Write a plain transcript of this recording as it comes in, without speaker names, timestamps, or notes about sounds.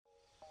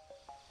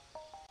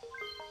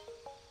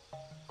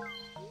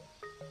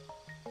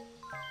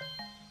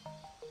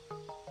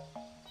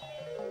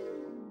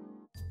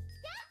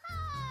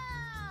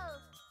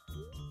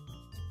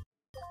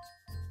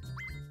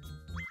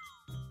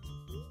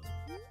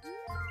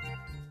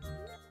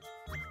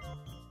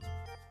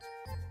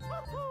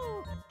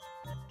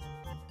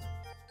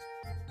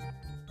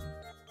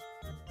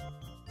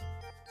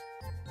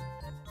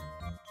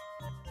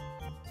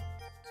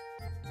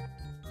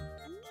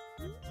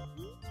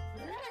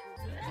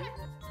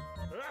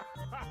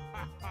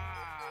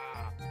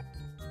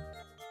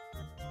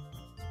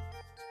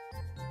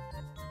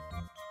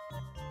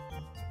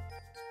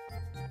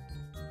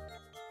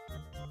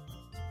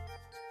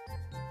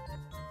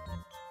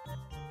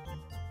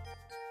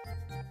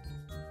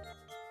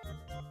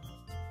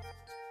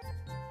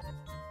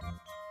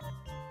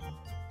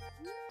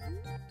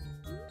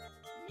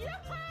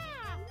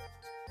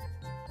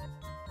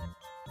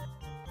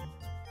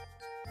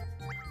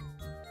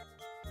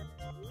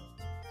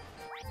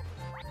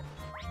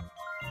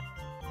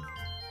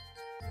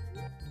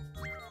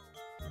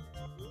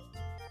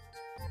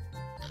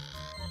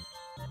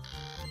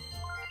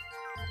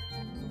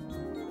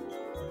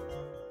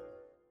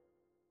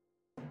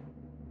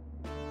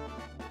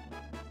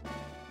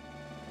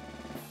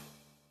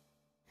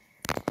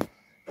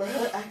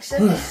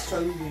accent is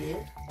so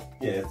weird.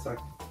 Yeah, it's like...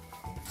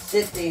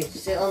 Sit there,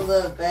 sit on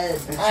the bed.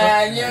 You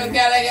gotta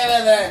get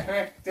in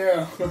there.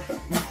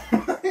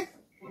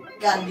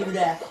 Gotta give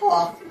that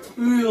hawk.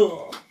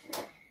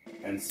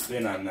 And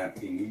spin on that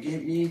thing. You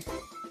get me?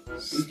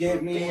 You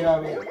get me? Spin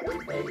on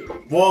it, baby.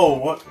 Whoa,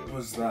 what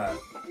was that?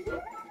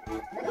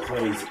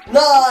 Please.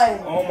 9!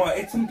 Oh my,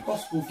 it's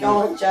impossible for Go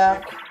on,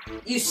 Jack.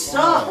 You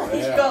suck! Oh, You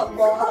yeah. got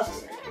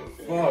lost.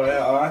 Oh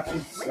yeah,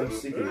 I'm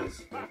sick of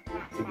this.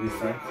 To be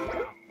frank.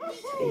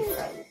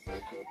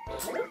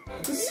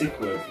 It's a sick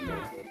word for me. To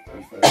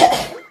be frank.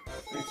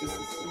 It's just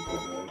a simple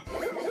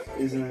word.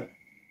 Isn't it?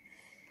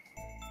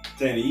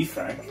 Dan, are you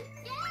Frank?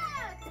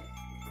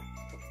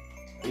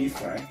 Are you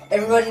Frank?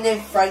 Everybody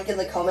named Frank in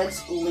the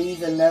comments,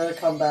 leave and never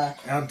come back.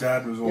 Our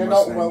dad was You're almost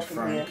not named welcome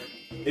Frank.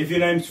 here. If your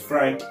name's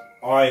Frank,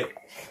 I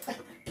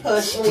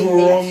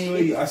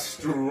Personally,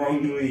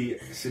 strongly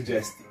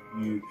suggest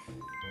you...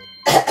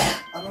 I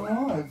don't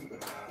know.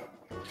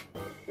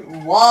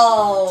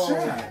 wow.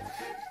 Jack,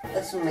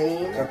 That's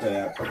mean. Cut that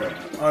out, cut that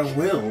out. I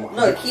will.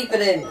 No, keep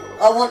it in.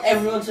 I want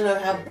everyone to know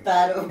how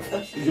bad of a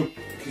person.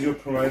 Because you're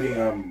promoting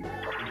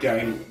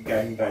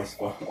gang-based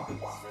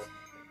violence.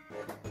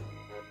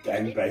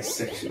 Gang-based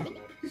section.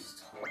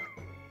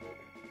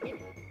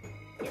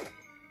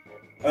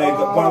 Hey,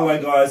 by the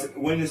way, guys,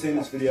 when you're seeing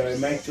this video,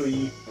 make sure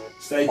you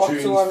stay Talk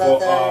tuned to one for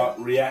another. our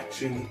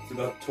reaction to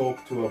the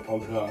Talk to a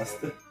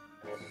podcast.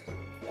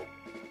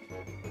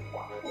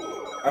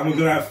 And we're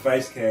gonna have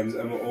face cams,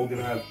 and we're all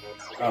gonna have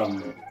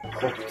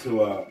Talk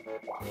to a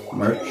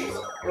Merch.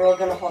 We're all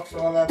gonna hawk to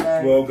one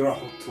another. We're all gonna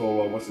Talk to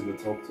a what's it? The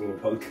Talk to a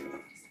podcast.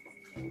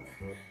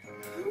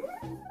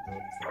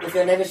 If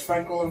your name is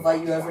Frank, we'll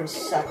invite you over and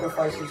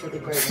sacrifice you to the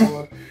Great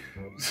Lord.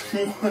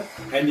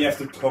 And you have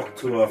to talk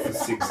to her for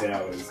 6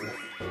 hours.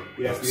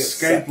 You have to get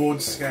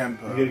Skateboard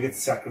scamper. You're gonna get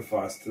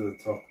sacrificed to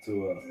talk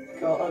to her.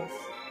 God.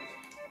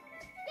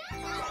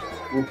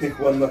 We'll pick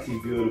one lucky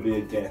viewer to be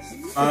a guest.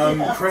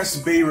 Press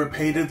B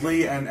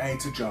repeatedly and A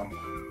to jump.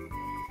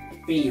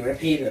 B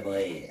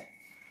repeatedly.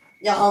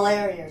 You're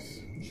hilarious.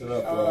 Shut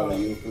up, Riley.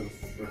 You look like a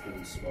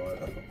freaking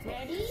spider.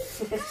 Ready?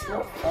 It's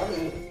not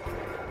funny.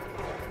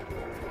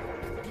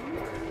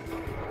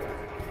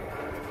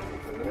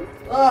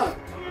 Oh,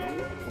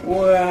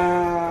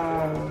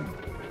 Wow.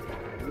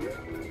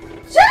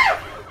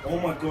 Oh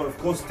my god, of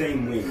course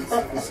Dean wins.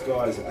 This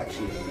guy's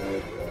actually a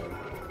nerd.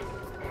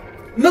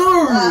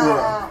 No!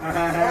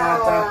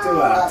 Talk to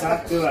her,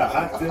 talk to her,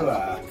 talk to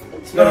her.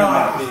 Spin on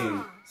that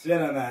thing.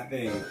 Spin on that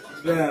thing.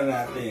 Spin on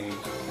that thing.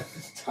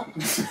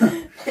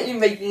 you're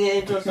making it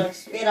into a song.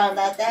 Spit on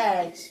that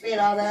thing. Spit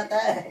on that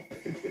thing.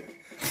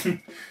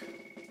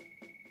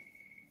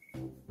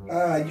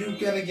 You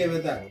gotta give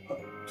it that.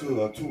 To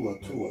her.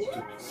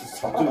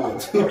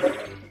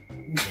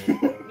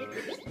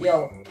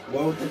 Yo.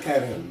 What with the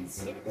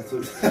cannons? That's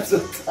what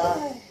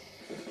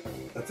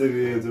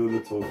we're gonna do in the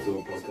Talk to a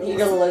podcast. You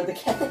gotta load the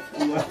cannon.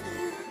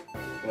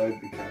 Load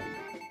the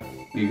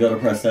cannon. You gotta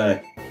press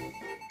A.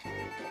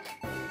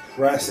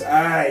 Press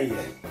A.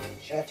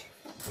 Shit.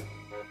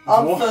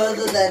 I'm What?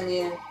 further than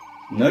you.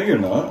 No, you're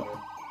not.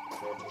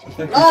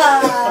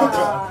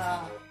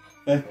 Ah!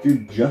 In fact, you're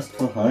just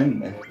behind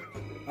me.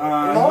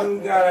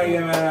 You gotta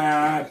give it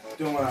that.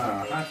 To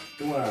her. Hot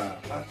to her.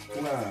 Hot to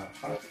her.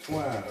 Hot to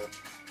her.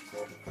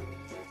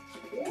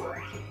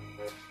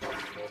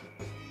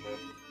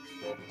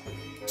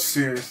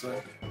 Seriously.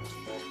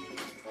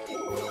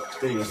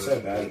 Dude, you're so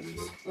bad at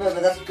this. No,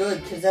 but that's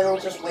good, because then I'll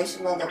just waste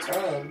another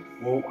turn.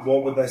 Well,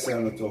 what would they say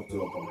on the Talk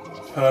to a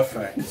podcast?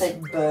 Perfect. They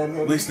burn At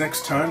him. least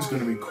next turn's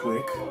gonna be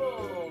quick.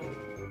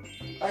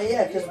 Oh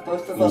yeah, because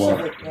both of us What?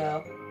 are rich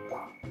now.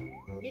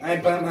 I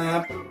burn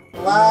up.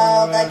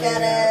 Loud the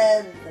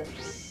cannon!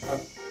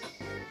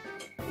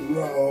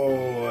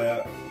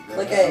 Roll.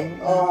 Okay.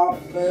 Oh,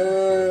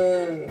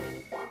 boo.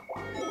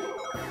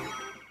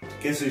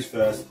 Guess who's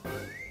first?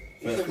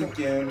 First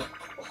again.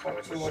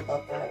 Hot to what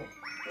that thing.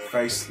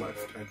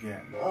 Facelift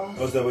again. Oh,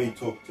 Was that where you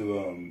talked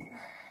to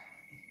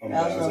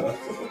Bowser?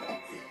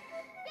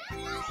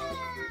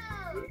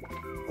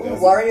 Ooh,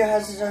 Wario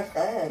has his own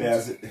hand.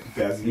 Bowser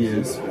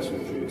uses a special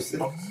juice.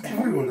 Oh,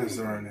 everyone has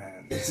their own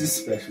hand. This is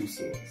special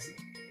sauce.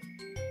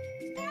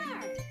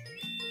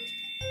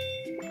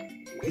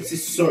 This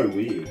is so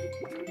weird.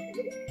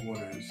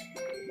 What is?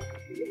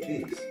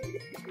 This.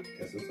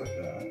 Guess it's like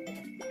that.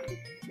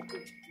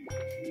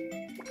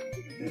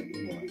 Yeah,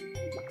 you might.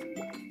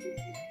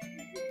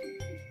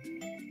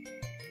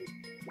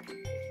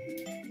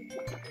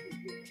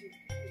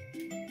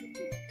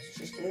 It's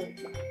just him.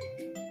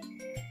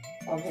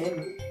 I'm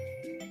him.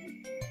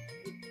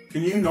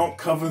 Can you not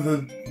cover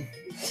the...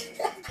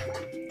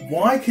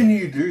 Why can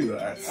you do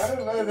that? I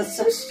don't know, that's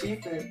so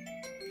stupid.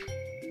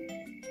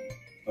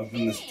 I've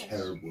done this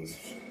terribly.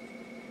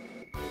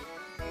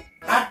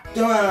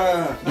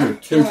 You're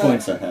 2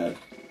 points ahead.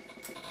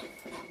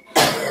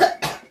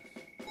 I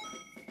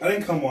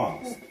didn't come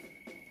last.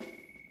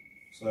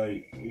 So,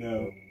 you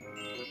know,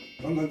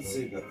 I'm not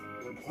saying that.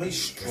 Why are you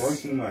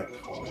stroking my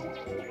car?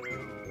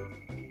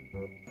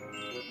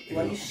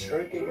 Why are you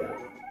stroking it?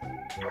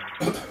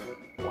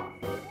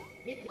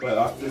 But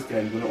after this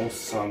game, we're gonna all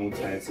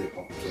simultaneously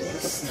pop to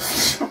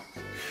us.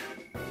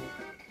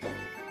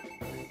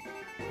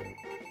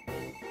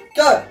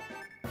 Go!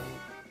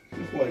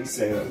 Why are you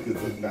saying that?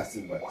 Because it's a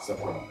massive like,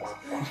 surprise.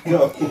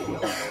 Go!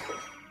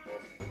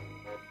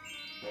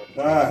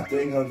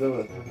 Ding, I'll do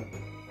it.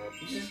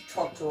 You just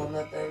top two on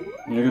that thing.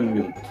 You're gonna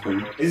be like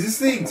 2. Is this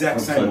the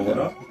exact same Upside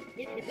order?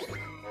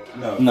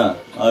 No. No,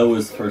 I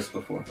was first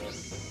before.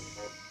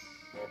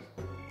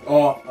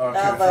 Oh, okay, for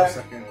Never. a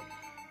second.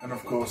 And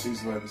of course,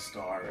 he's where the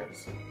star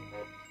is.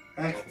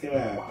 Oh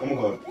my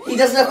god. He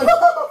doesn't have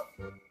enough!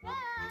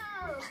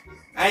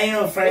 I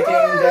am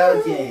freaking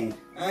joking.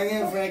 I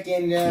am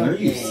freaking joking. Are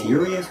you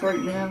serious right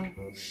now?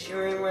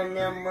 Sure right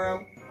now,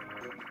 bro.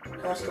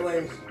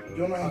 Castaways.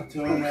 You're not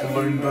doing that.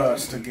 Balloon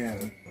burst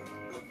again.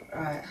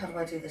 Alright, how do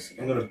I do this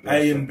I'm again? gonna burst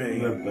A and B. I'm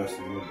gonna burst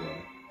in your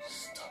brain.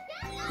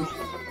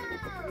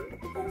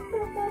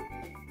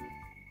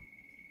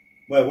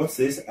 Wait, what's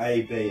this?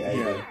 A, B, A, B.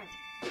 Yeah.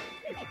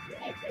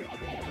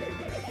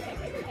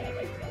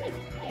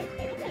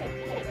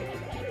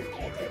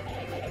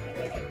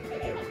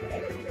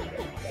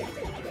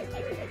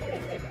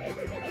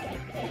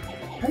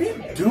 How do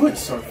you do it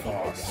so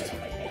fast?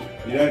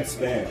 You don't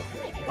spam.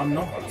 I'm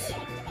not. I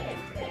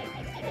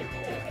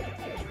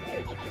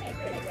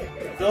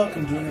feel like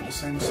I'm doing it the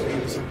same speed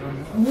as everyone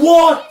else.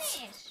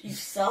 What? You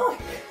suck.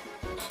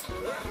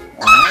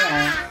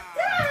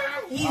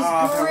 He's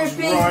That was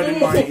gripping right in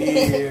my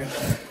me. ear.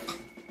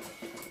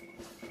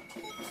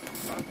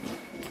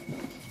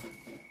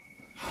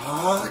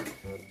 Hark.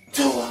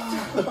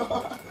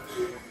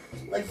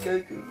 Like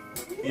Goku.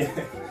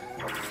 Yeah.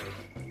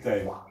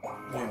 Okay.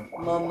 Yeah.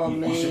 Mamma You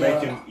mia. should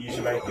make him. You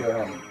should make you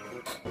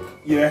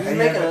know how you,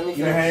 make have, an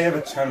you know how you have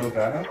a channel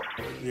banner?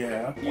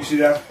 Yeah. You should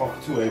have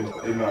pop to him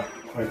in like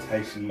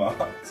quotation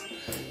marks.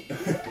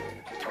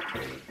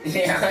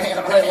 Wait,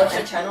 what's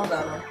your channel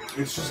banner?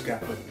 It's just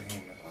Gap with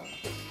me.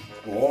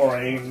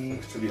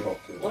 Boring. Should be hot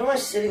to. What am I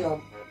sitting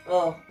on?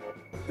 Oh.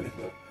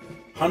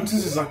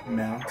 Hunters is like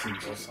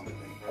mountains or something.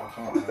 I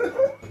can't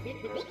remember.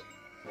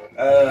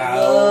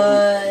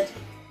 What?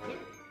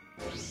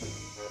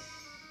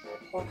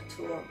 Hawk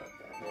 2 on that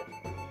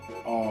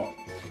thing. Oh.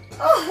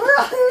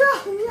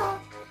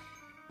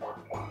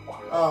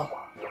 Oh.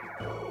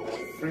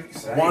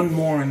 Freak's sake. One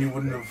more and you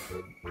wouldn't have.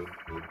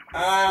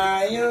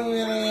 You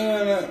really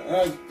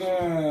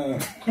wanna.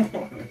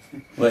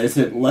 Wait, is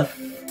it left?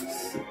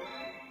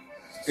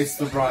 It's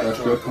the right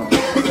Left Joy-Con.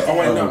 Joy-Con. Oh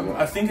wait, Oh, no.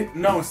 I think it.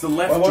 No, it's the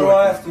left What do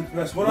I have Joy-Con. to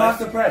press? What do I have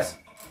to press?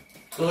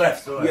 The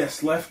left. The left.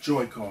 Yes, left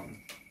Joy-Con.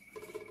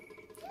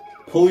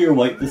 Pull your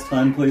white this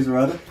time, please,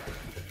 Ryder.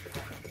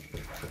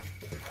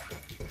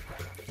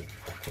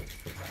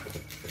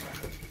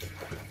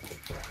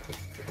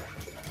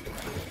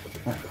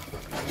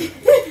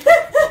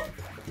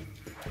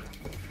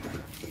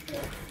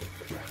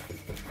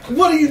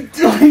 What are you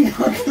doing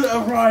on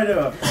the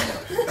rider?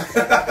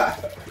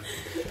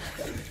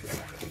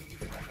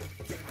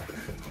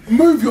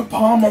 Move your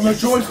palm on the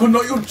Joy-Con,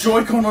 not your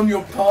Joy-Con on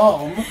your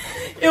palm.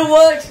 It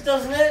works,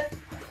 doesn't it?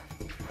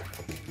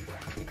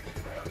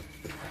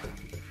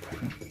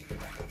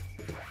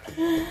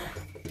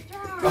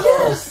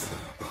 Yes!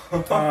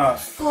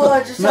 Oh,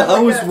 I just No, had I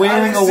like was a-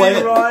 wearing I away.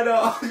 see rider.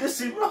 I just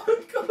see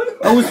rider.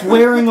 I was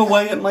wearing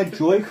away at my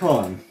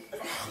Joy-Con.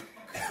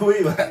 Were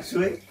you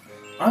actually?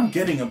 I'm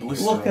getting a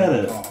blister Look on at my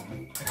it. palm.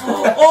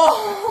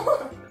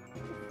 Oh!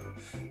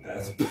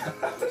 That's bad.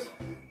 That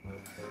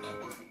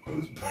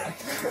was bad.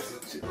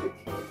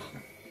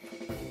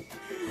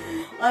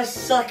 I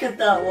suck at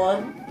that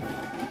one.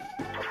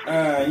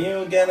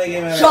 You gotta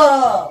give it. Shut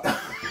up!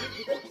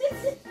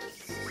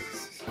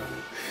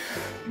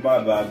 My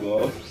bad,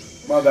 bro.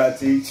 My bad,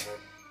 teach.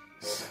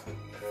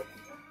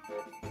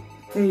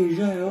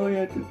 DJ, all you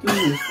have to do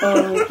is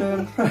follow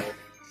them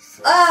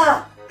press.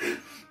 Ah!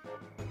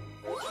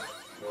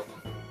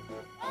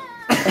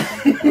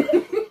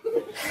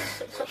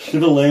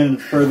 Should have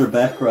landed further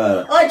back,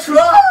 Ryder. I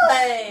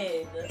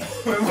tried!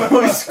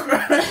 We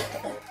scratched.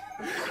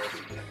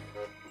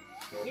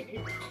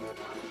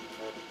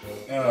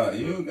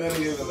 You gotta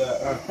give it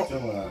that.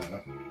 Come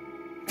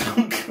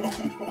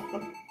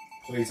on.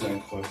 Please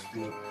don't close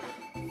to it.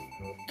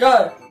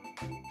 Go!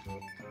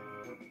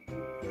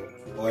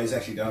 Oh, he's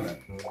actually done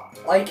it.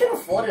 Oh, you can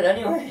afford it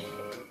anyway.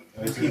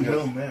 Oh, he's He gonna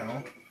will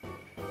now.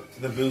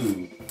 to the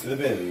boo, to the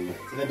boo,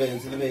 to the boo,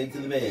 to the boo, to the boo, to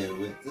the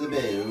boo, to the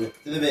boo,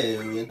 to the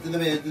boo, to the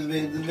boo,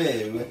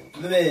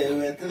 to the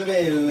boo, to the boo, to the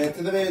boo,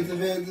 to the boo, to the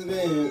boo, to the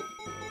boo.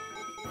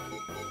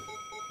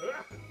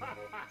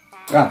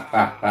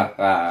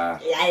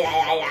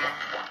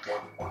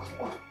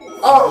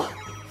 Oh!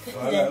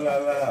 La la la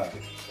la.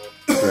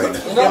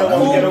 Great. You're Get not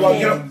him, get him, cool.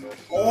 get him.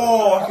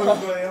 Oh, I could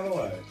have gone the other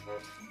way.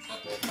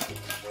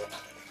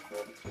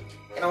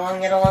 Get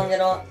on, get on,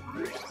 get on.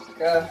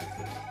 Go.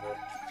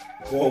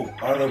 Whoa,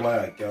 other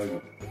way,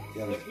 go.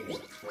 The other way.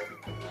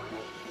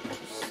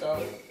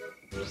 So.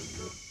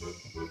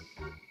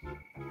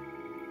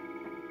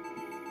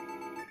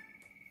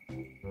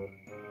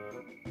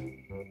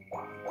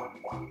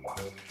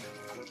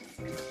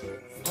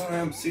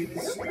 I'm sick of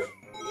this.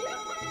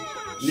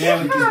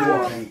 Now it is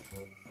walking.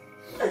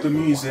 The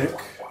music.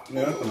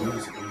 No, not the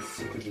music. I'm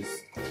sick of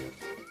this.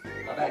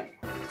 Okay.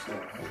 It's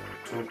alright.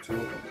 Talk to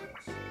us.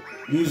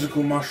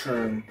 Musical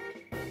mushroom.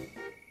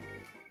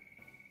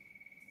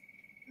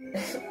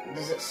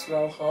 Does it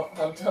smell hot,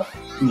 Hunter?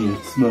 Yeah,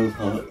 it smells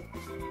hot.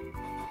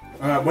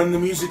 When the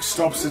music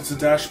stops, it's a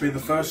dash. Be the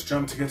first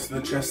jump to get to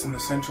the chest in the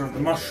center of the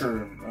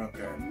mushroom.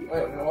 Okay.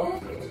 Wait,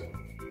 what?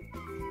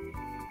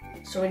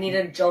 So we need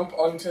to jump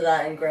onto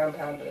that and ground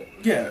pound it.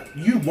 Yeah,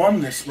 you won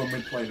this when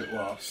we played it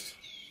last.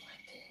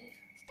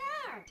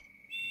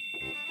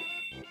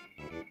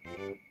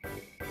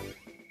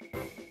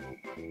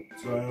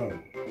 What's going on?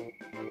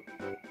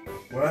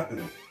 What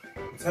happened?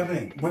 What's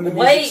happening? When the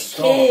Wait, music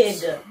stops.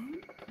 kid!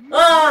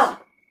 Ah!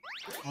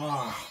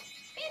 Ah.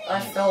 I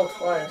fell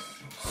twice.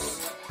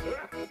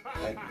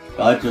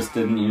 I just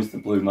didn't use the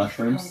blue I'm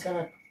mushrooms.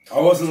 gonna. I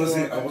wasn't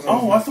listening. I wasn't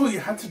Oh, I listening. thought you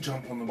had to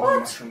jump on the blue What?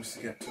 mushrooms to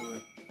get to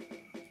it.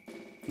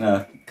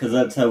 No, because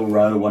that's how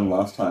Ryder won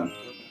last time.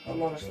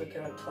 I'm honestly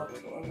gonna talk to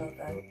him about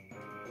that.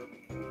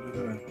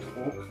 You're gonna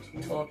talk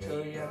to Talk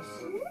to him, yes.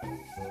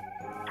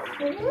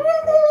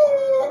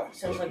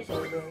 Sounds like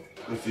so good.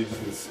 If you're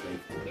just gonna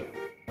speak.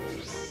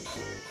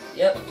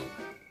 Yep.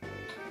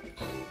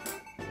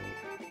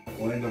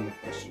 One end on the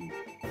question.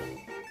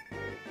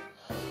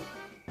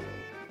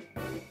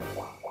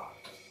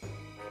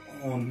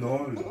 Oh no.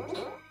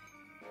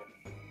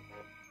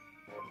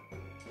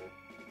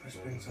 Press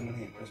bring someone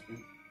here. Press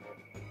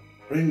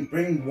bring.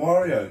 Bring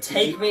Wario.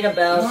 Take me to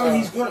Bowser. No,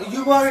 he's got.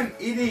 You are an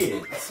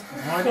idiot.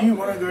 Why do you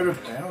want to go to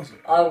Bowser?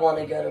 I want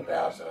to go to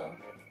Bowser.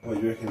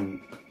 What, you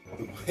reckon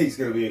he's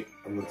gonna be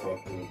on the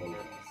top of the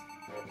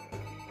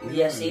podcast?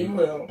 Yes, he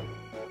will.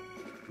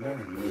 No,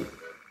 he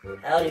will.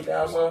 Howdy,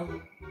 Bowser.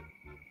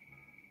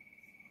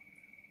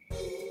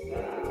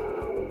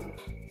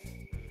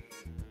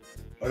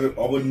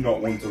 I would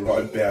not want to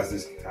ride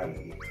Bowser's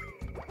cannon.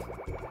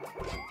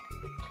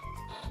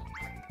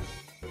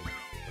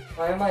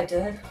 Why am I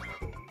dead?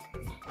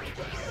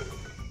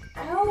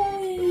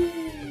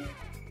 Owie!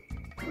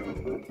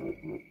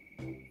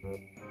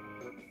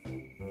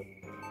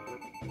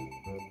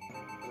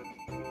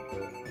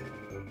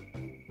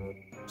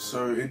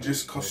 So it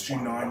just cost you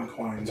 9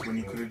 coins when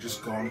you could have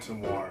just gone to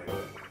Wario.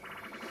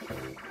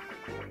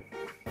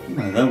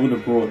 No, that would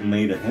have brought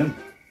me to him.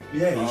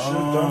 Yeah, you should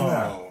have done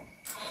that. Oh.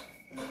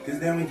 Because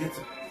then we get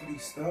to pretty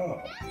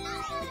star.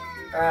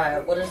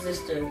 Alright, what does this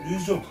do?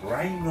 Use your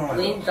brain, right?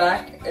 Lean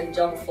back and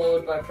jump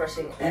forward by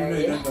pressing Even though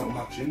you A. don't got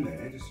much in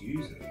there, just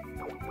use it.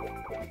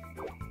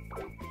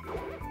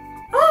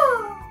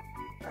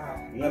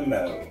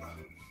 Limbo.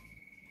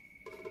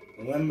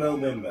 Limbo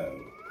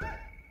Bimbo.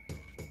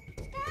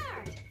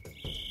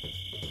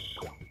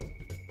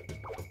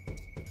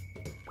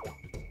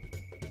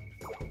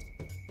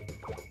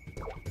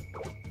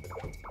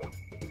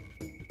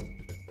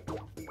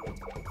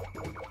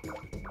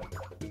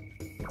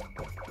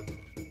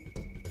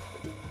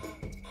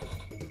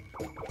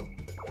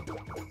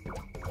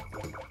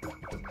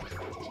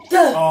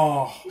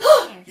 Oh,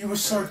 you were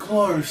so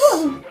close.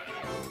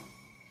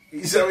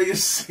 Is that what you're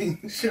saying?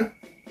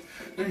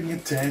 Doing a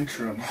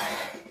tantrum.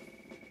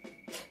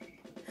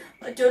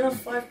 I don't have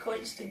 5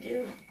 coins to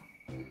give.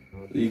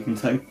 You can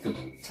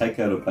take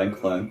out a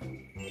bank loan.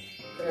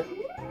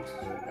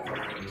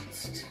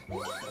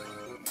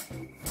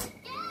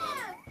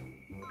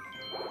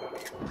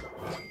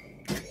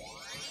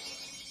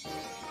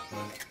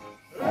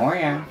 Oh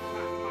yeah.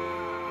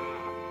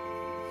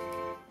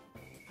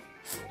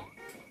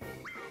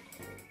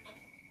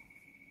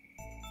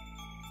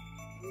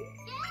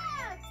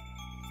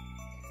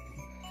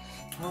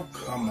 Oh,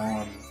 come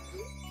on.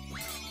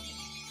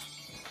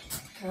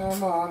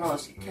 Come on,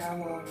 Ozzy,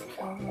 come on,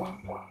 come on.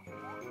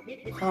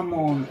 Come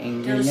on,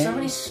 Dude, there's so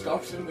many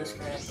stops in this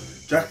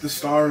game. Jack the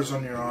Star is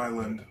on your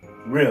island.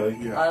 Really?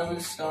 Yeah.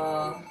 Island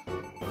Star.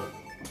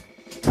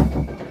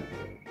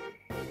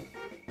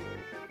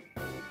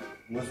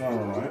 Where's one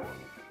on right?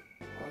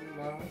 I don't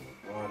know.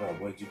 Right up,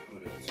 where'd you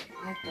put it?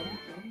 I don't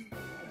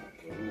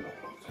know.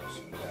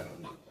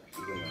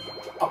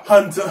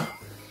 Hunter.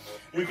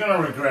 You're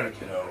gonna regret it,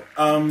 kiddo.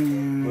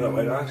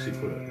 Wait, I actually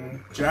put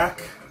it.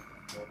 Jack.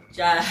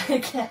 Jack.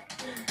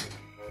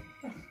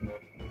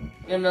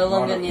 You're no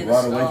longer near the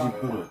Right, where'd star. you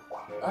put it?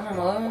 I don't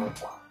know.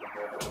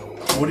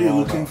 What are you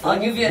looking for? I'll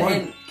give you a My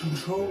hint.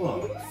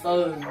 controller.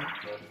 Phone.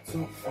 It's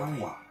not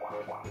funny.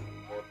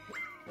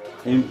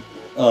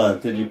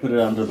 Did you put it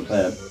under the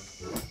bed?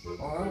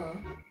 Oh.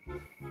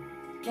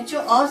 Get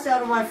your ass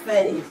out of my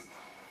face.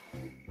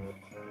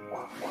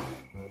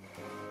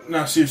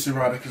 No, seriously,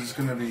 Ryder, because it's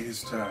going to be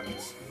his turn.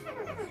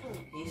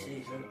 He sees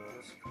it.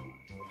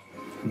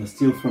 I'm gonna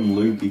steal from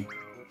Luby.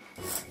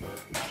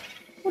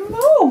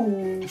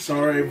 No.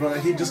 Sorry, but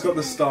he just got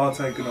the star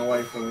taken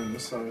away from him,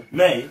 so...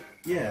 Me?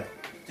 Yeah.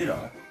 Did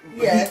I?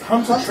 Yeah.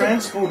 Hunter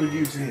transported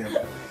you to him.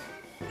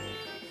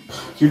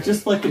 You're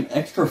just like an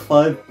extra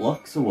 5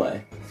 blocks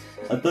away.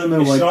 I don't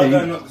know Is why Shy Guy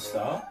they... not the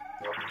star?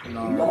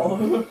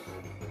 No.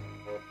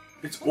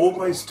 It's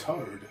always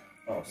Toad.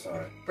 Oh,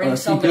 sorry. Bring if you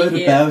somebody go to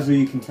here. Bowser,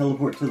 you can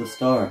teleport to the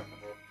star.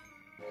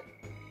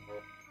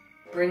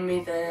 Bring me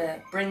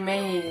there. Bring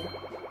me.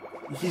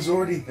 He's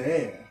already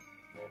there.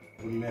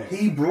 What do you mean?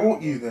 He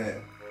brought you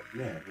there.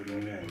 Yeah, what do you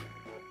mean?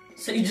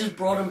 So you just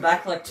brought him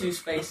back like 2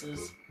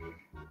 spaces.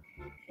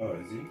 Oh,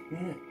 is he?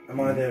 Yeah. Am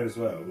I there as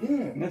well?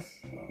 Yeah. Yes.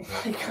 Oh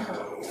my god.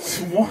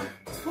 What?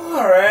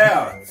 Far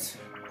out!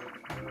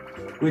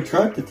 We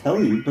tried to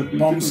tell you, but you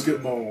Bomb didn't.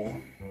 skip ball.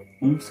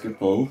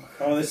 Basketball.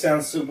 Oh, this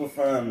sounds super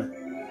fun.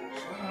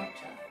 Shut up,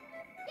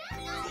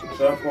 Jack.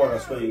 Shut up, Rod, I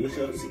swear, you wish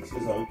I was 6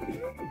 years old.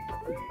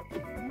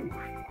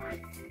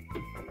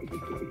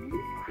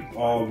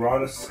 Oh,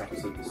 Ryder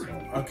sucks at this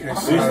one. Okay, Who's,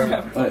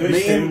 so Wait, who's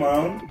me Team and-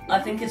 Mom? I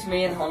think it's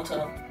me and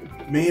Hunter.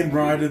 me and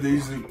Ryder,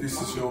 this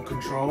is your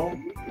control.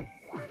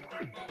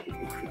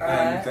 And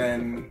Alright.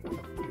 then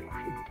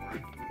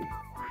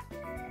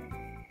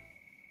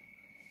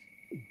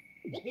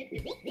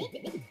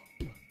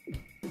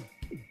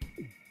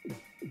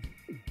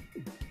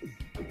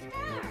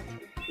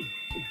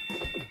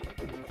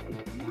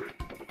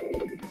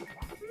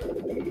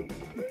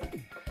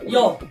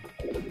Yo!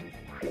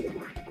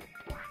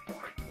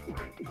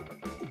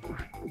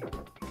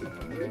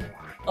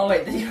 Oh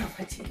wait, then you're on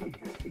my team.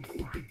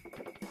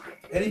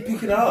 How do you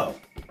pick it up?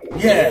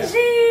 yeah.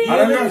 Easy! I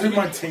don't know who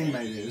my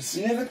teammate is.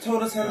 You never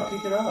told us how to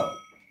pick it up.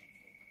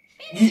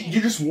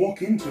 You just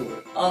walk into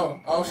it. Oh,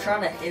 I was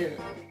trying to hit it.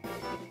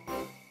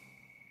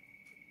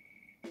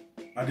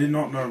 I did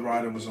not know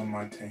Ryder was on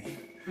my team.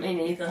 Me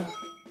neither.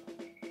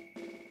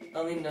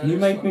 Only noticed You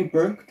make one. me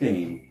broke,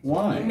 Dean. You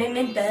Why? made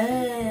me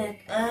bad.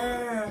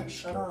 Ah,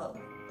 shut up.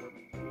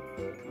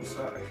 I'm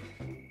sorry.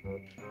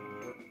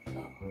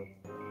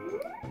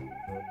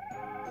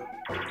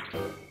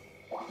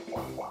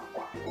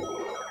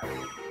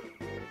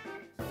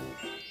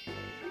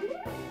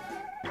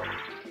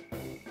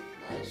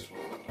 Nice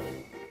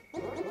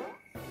one.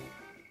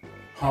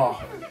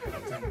 Oh,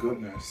 thank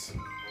goodness.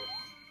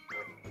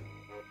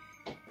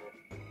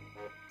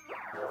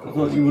 I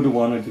thought you would have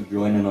wanted to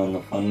join in on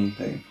the fun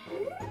thing.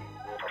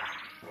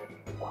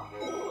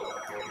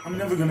 I'm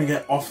never gonna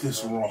get off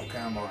this rock,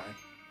 am I?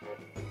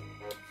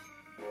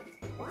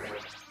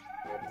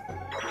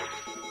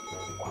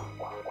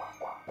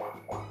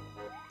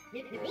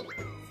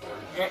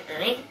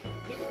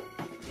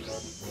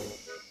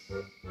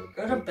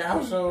 Go to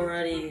Bowser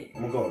already. Oh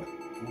my god.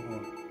 Oh my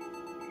god.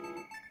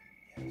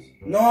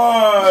 No!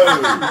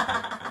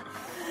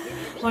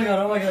 Oh my god,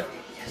 oh my god.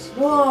 Yes.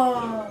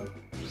 Whoa!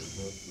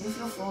 Move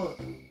your foot.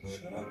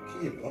 Shut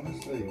up, kid,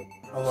 honestly.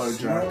 Hello,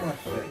 Smell Jack. my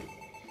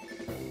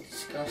face.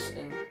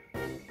 Disgusting.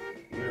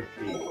 You're a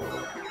pig.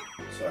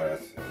 Sorry,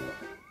 that's...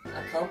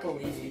 I can't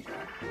believe you,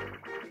 Jack.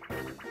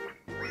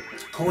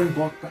 Coin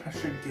block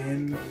bash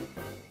again.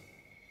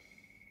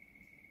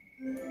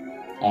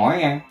 Oh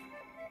yeah.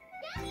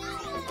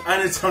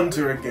 And it's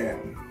Hunter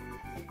again.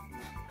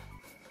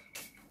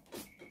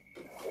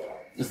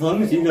 As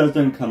long as you guys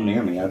don't come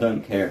near me, I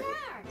don't care.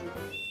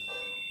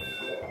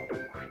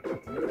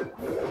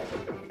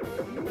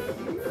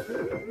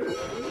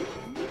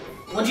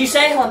 What'd you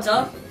say,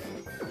 Hunter?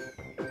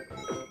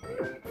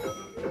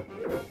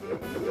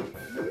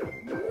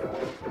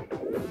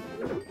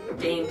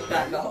 Dean,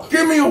 back off.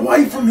 Get me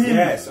away from him!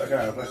 Yes, okay,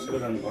 I've actually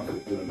got a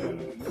good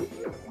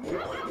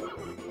amount.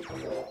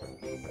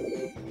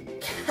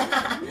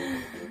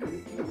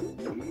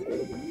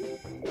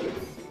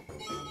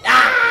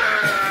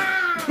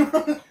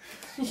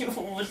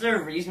 Was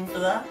there a reason for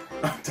that?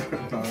 I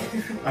don't know.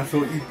 I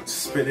thought you'd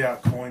spit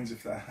out coins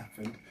if that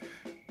happened.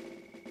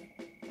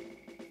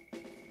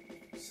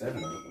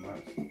 7 at the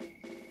most.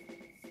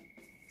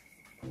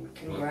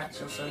 Congrats,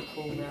 you're so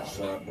cool now.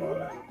 Shut up,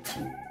 brother.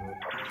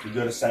 You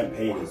go to St.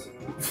 Peter's.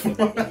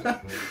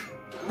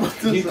 What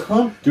does You that-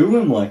 can't do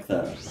him like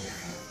that.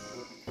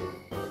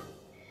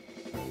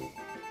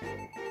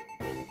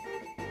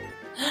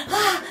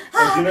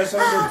 Oh, do you know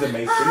someone called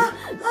Dimitri?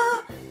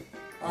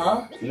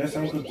 Huh? Do you know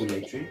someone called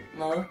Dimitri?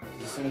 No,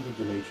 There's someone called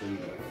Dimitri.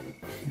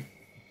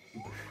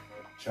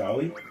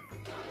 Charlie?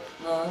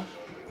 no,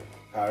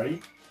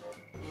 Harry?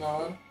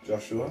 no,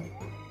 Joshua?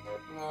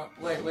 no.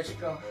 Wait, which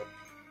Josh?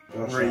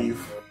 Josh,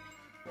 Reeve.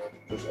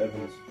 Josh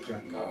Evans.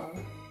 No.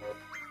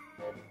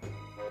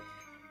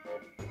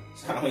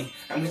 Sorry,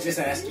 I'm just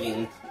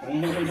asking.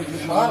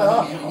 Shut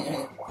up.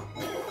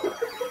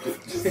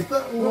 Just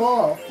that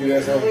laugh. Do you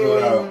guys know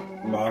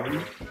about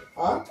Martin?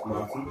 Huh?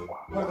 Martin?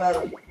 What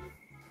about it?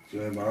 Do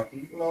you know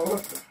Martin? No.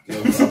 Do you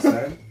know his last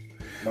name?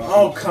 Martin.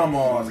 Oh, come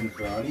on. Martin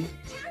Karate?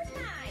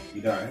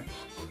 You don't?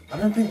 I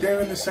don't think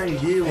they're in the same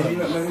year How do you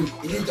with not know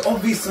who? You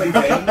obviously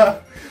do.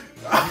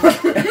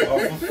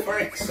 Oh, for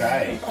frick's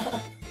sake.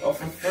 Oh,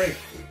 for frick.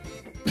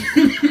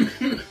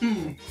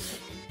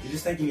 You're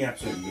just taking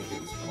absolute mick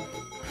at this point.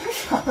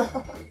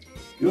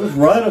 It was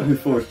Ryder who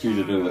forced you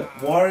to do it.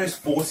 Wario's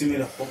forcing me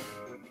to hook.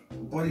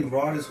 Bloody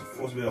Riders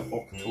forcing me to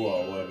hook tour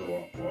or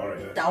whatever.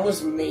 Wario. That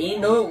was me?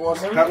 No, it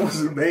wasn't. That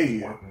wasn't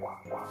me.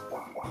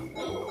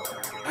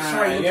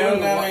 Sorry, you're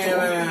doing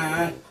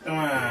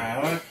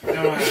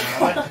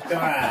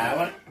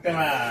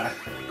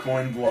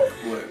Coin block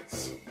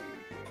blitz.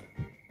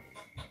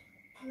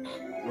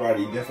 Right,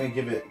 you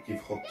definitely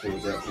give Hawk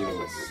Tools that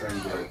deal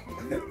stranger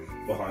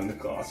behind the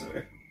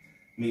classroom.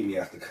 Meet me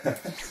after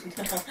class.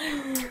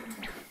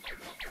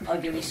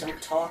 I'll give you some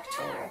talk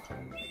tour.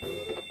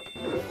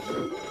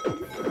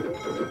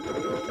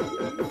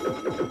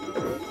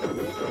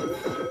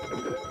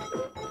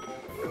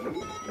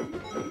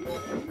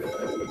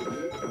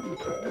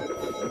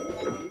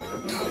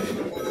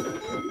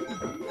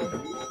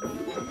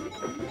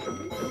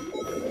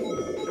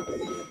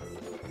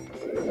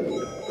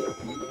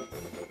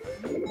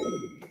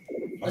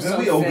 I think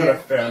we all got a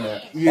fair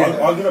amount. Yeah.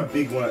 I got a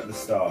big one at the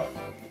start.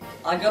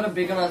 I got a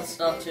big one at the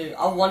start too.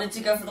 I wanted to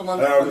go for the one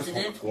I that was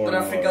Hunter did, hot but I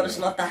one, forgot it's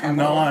not the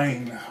hammer.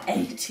 9.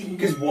 18.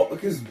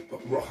 Because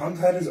Hunt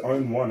had his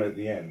own one at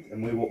the end,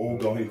 and we were all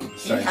going for the He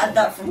same had one.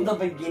 that from the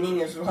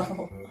beginning as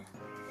well.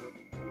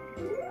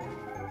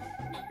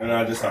 And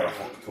I just had a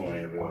Hawk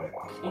toy everywhere.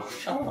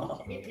 Shut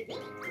up.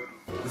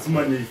 This is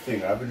my new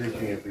thing. I have a new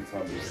thing every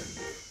time.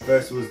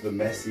 First was the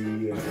Messi,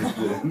 and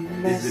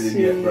then is it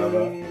in yet,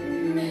 brother?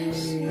 And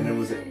then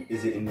was it,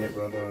 is it in yet,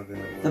 brother? And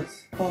then it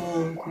was.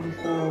 Ball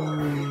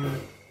control.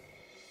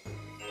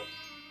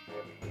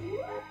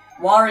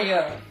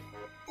 Wario.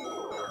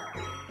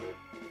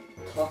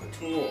 Talk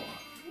tool.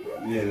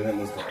 Yeah, then it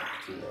was the Hawk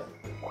toy.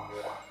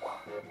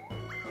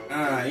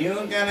 You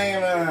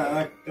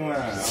gotta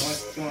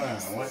what's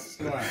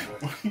going on?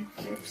 Why do you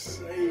keep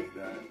saying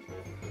that?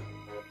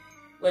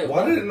 Wait, Why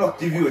what? did it not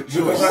give you a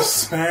Because I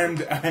choice?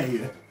 spammed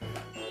A.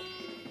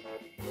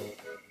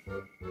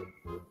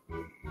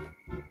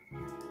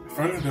 If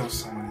only there was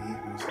someone here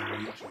who was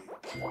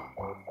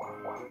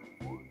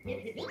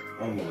Luigi.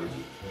 I'm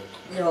Luigi.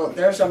 Yo,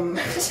 there's a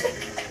magic.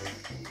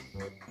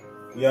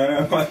 Yeah, I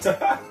know my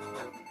dad.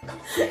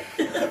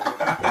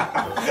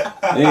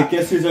 Hey,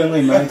 guess who's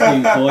only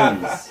 19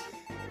 coins?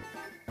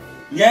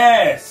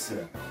 Yes!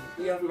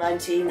 You have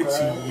 19, It's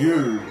bro.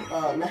 you.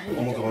 Oh, no.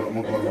 Oh my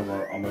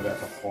god, I'm about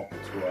to hop to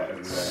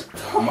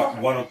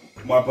everywhere.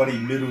 My buddy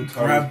Middle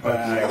Toe Grab is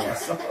punching bag. out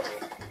myself.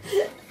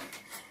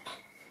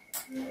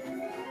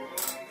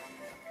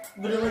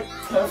 But it like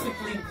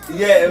perfectly.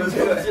 Yeah, it was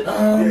like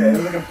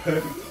a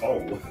perfect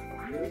hole.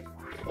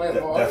 Wait,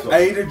 That's what? what.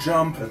 A to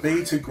jump,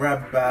 B to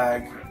grab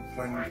bag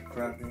when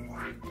grabbing.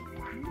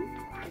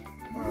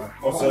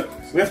 Also,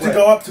 We have to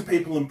go up to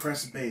people and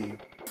press B.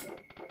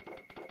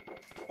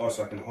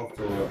 Also, I can hop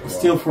to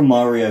Steal from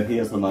Mario, he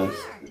has the most.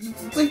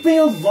 Leave me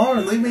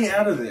alone, leave me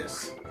out of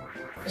this.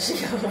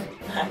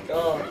 Back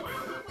off.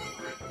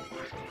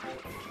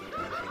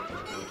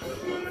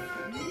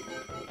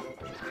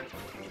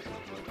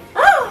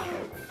 Ah!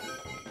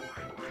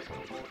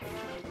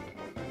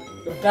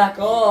 Back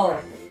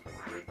off.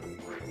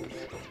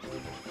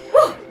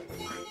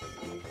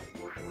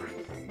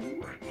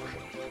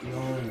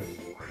 No.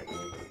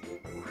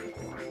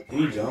 Can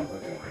you jump?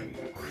 Okay.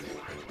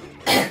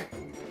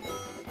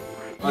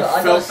 Yo, I I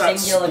got felt a that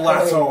singular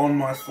splatter coin. on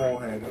my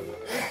forehead.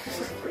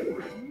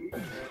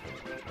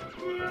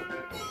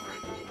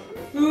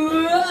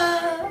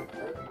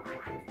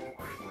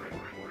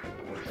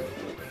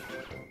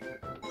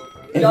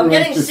 Yo, I'm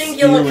getting Everyone's just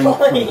singular stealing from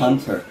coins.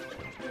 Hunter.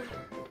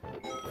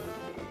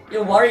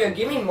 Yo, Wario,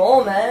 give me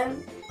more,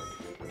 man.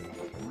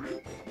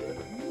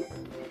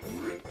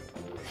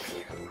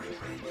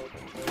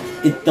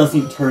 It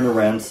doesn't turn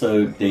around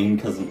so Dean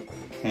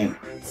can't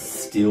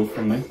steal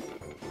from me.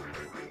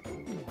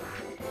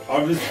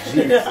 I just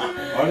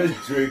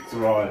juked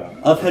Ryder.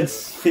 I've had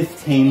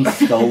 15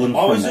 stolen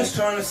I from was me. just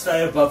trying to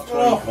stay above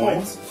 20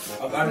 points.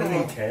 I didn't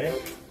even care.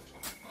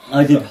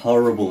 I did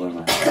horrible in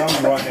that.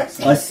 I'm right next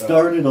to I myself.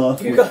 started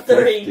off You with got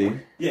 30. 50.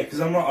 Yeah, because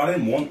I'm not. I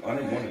didn't want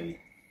any.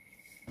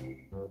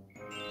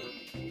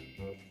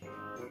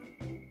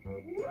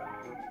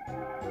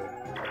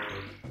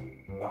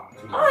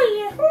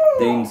 Oh, yeah.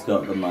 Dean's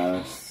got the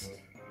most.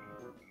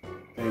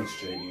 Thanks,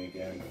 cheating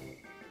again.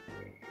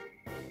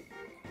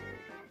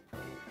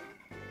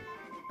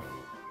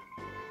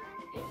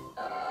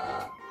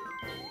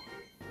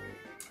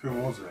 Who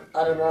was it?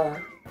 I don't know.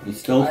 You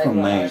stole I from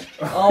me. advise-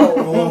 Oh,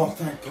 Oh,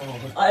 thank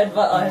God. I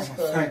advise.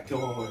 Oh, thank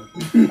God.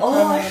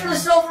 Oh, I should have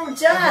stole from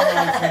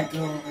Jack. Thank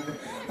God.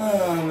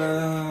 Oh,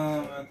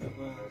 no.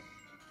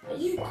 Are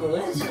you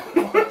good?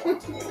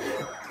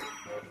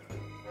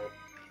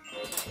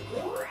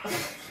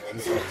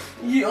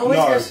 You always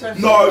No, go so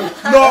no.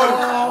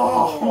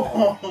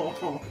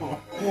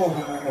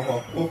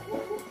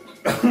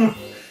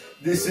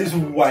 This is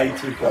way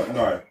too close.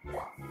 No.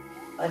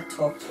 I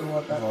talked to him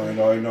about that.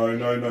 No. No,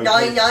 No,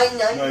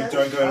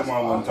 don't go to my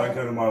one. Don't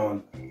go to my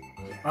one.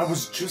 I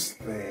was just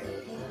there.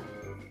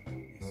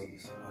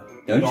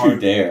 Don't No. you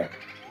dare.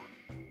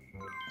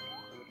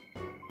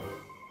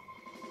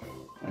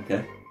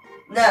 Okay.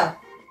 Now.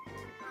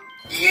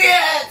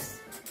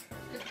 Yes!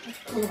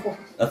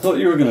 I thought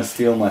you were gonna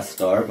steal my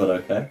star, but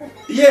okay.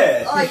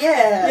 Yeah. Oh,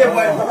 yeah! Yeah,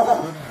 wait.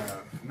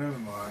 Never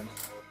mind.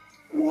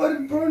 What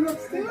did bro not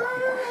steal?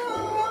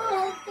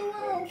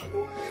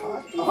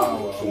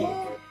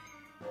 Oh,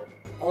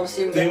 I want to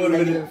see him They get would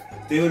have negative.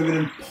 been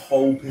in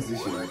pole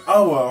position.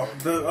 Oh well,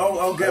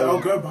 I'll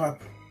go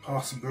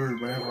past Boo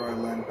whenever I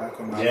land back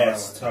on that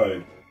Yes,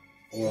 island. Toad.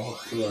 Or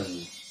hop to on.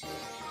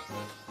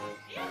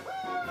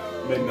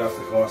 Maybe that's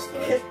the cost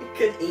though.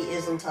 Could eat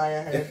his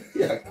entire head.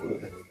 Yeah, I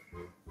could.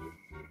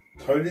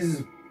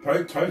 Toad's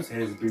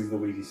hair is as big as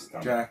Luigi's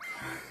stomach. Jack.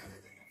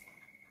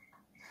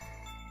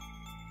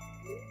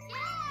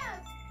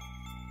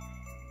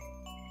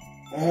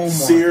 Oh my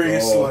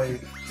Seriously.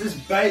 God.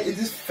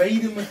 Just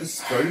feed him with a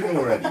spoon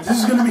already. This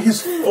is going to be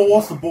his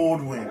 4th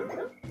board win.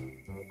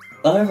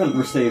 I haven't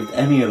received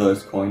any of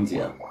those coins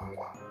yet.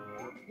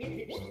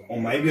 Or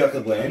maybe I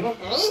could land.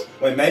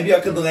 Wait, maybe I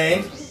could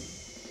land.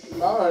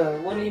 No,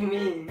 what do you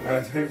mean? I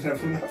don't even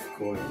have enough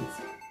coins.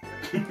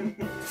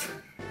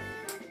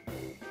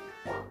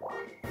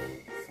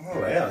 Oh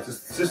yeah,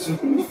 just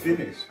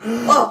finish.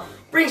 Oh,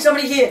 bring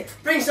somebody here!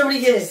 Bring somebody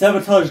here!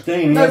 Sabotage Dean,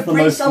 he No, has the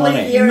bring most somebody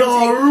money. here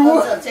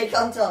No! and take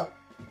Hunter.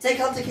 Take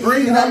Hunter because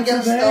Bring he's about to get a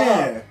Hunter star.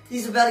 there.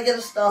 He's about to get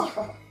a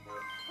star.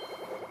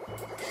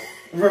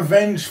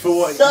 Revenge for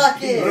what?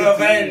 Suck it!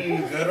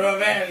 Revenge!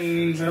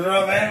 Revenge!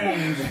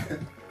 Revenge!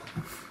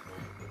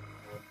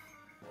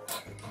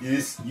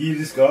 You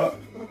just got?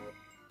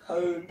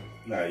 Code.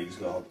 No, you just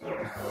got hot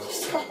dog.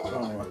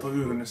 Oh, I thought you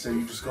were going to say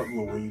you just got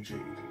Luigi.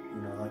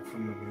 You know, like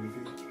from the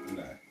movie.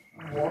 No.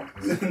 What?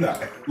 No.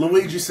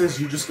 Luigi says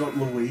you just got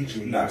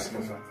Luigi. No. Or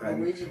something like that.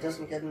 Luigi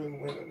doesn't get any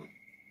women.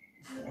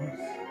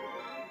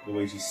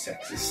 Luigi's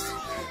sexist.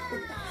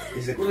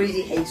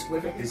 Luigi hates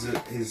women. He's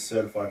a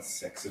certified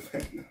sex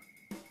offender.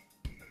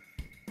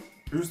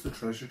 Who's the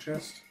treasure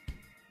chest?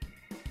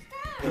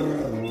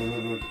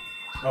 It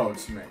Oh,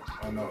 it's me.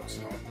 Oh, no, it's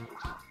not.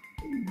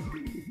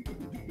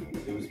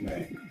 was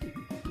me.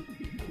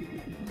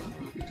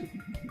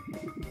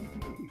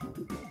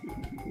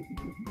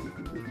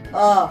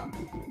 Ah.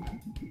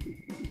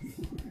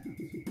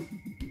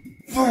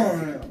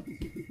 Fine.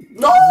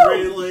 No!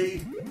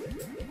 Really?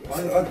 I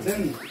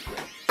didn't.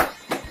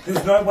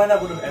 There's no way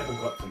that would have ever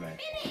got to me.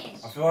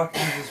 I feel like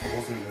it just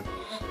wasn't.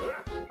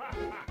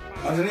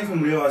 I didn't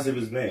even realise it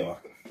was me. Like,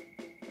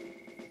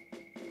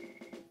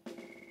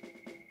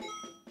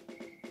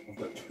 I've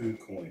got 2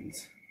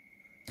 coins.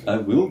 I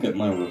will get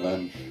my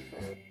revenge.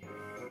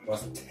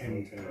 Last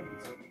 10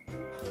 turns.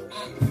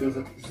 It feels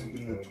like this has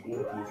been the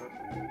 20th.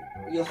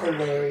 You're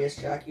hilarious,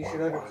 Jack. You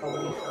should own a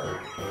comedy show.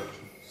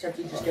 Except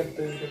you just get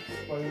booed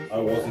at one. I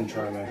wasn't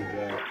trying to make a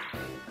joke.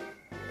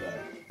 Yeah.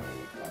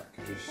 Like,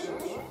 just.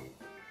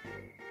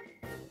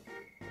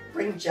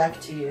 Bring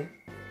Jack to you.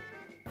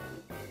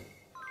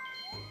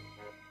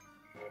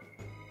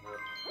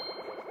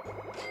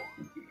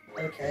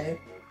 Okay.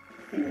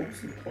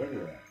 What's the point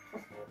of that?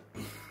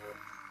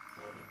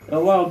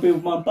 Oh, I'll be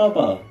with my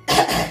bubba.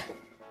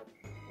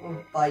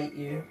 I'll bite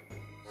you.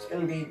 It's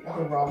gonna be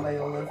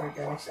Harambe all over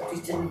again, except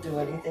he didn't do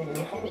anything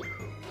wrong.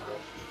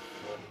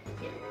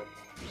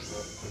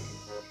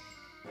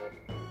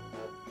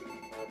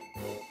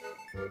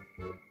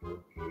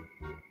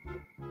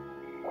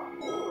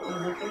 You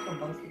look like a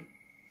monkey.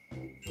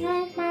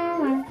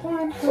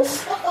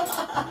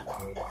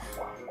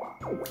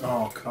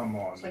 Oh, come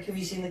on. It's like, have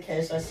you seen the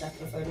KSI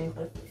saxophone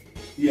clip?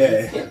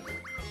 Yeah.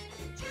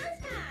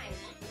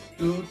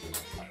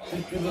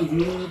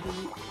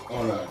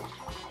 Oh no.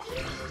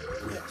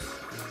 Yes.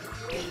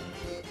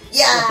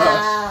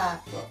 Yeah!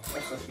 Oh,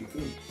 that's actually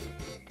good.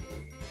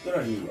 Good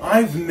on you.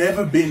 I've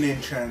never been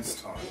in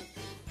chance time.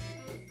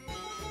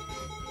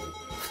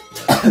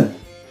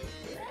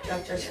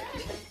 Jack.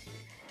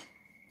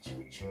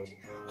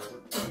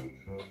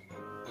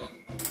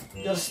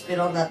 You gotta spit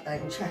on that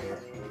thing, Jack.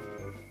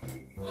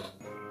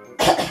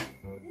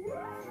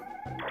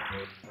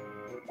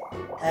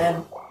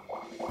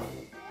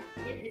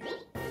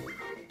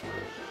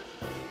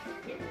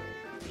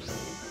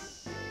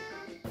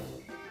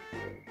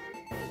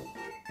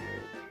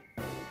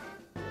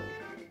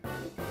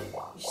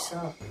 You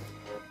suck.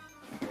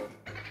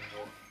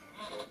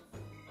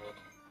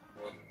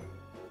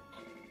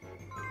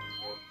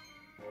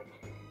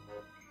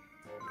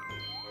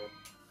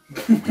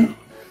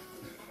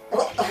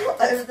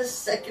 Over the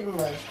second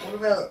one. What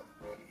about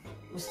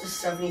Mr.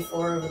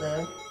 74 over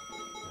there?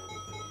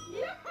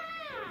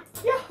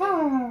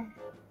 Yaha!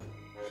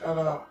 Shut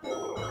up.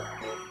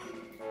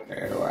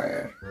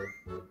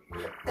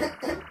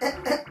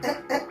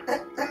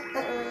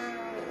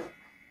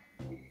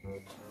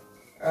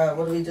 Alright,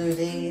 what do we do,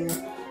 Dean?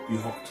 You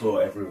hop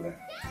tour everywhere.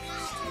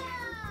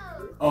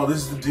 Oh, this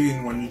is the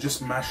Dean one. You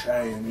just mash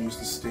A and use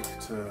the stick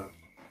to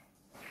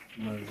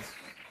move.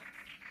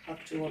 How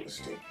do you want the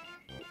stick?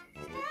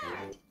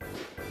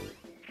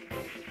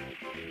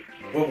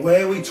 Well,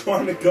 where are we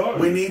trying to go?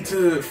 We need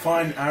to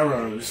find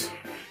arrows.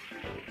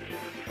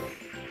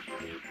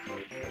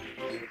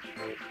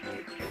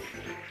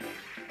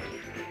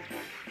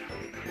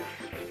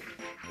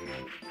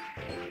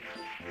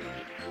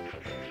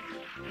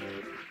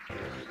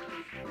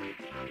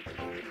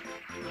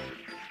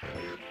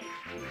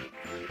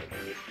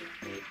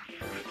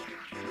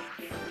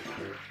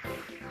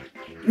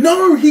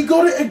 No, he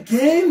got it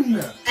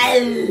again!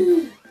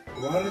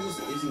 Ryder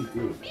just isn't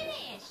good.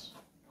 It's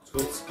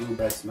called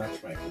skill-based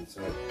matchmaking,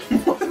 so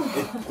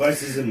it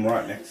places him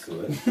right next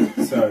to it.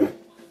 So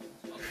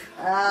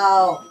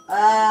Ow!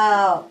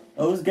 Ow!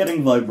 I was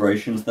getting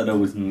vibrations that I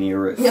was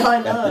near it Yeah, I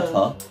at the know.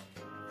 top.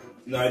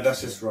 No,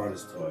 that's just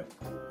Ryder's toy.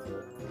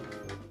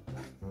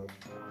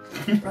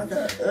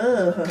 Brother,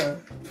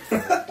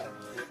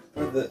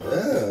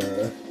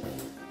 Brother,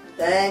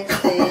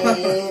 Thanks,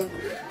 Dean.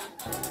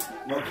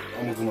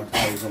 I'm looking at my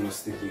toes on the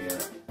sticky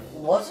out.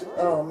 What?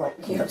 Oh, my.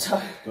 You're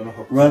tired. Gonna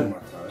hook Right. to my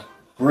toe.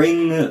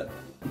 Bring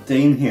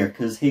Dane here,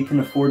 because he can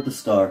afford the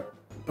star.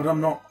 But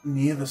I'm not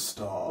near the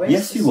star. Where's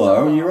Yes, the you are.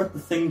 star? You're at the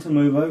thing to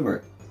move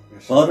over.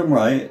 Yes. Bottom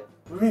right.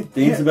 What do you mean?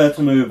 Dane's Yeah, about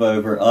to move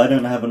over. I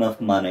don't have enough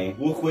money.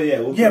 Look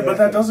where, look yeah, where but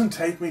that doesn't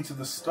take me to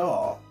the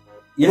star.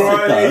 Yes,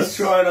 Ryder it does. is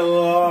trying to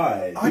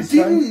lie. I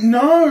didn't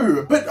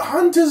know, but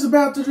Hunter's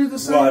about to do the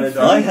same Ryder, thing.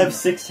 don't- I have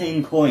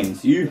 16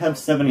 coins. You have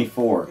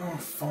 74. Oh,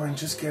 fine,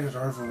 just get it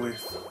over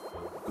with.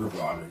 Good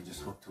Ryder, you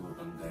just hooked to it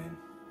on Dean.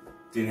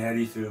 Dean, how do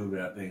you feel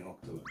about being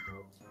hooked to it?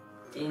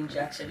 Dean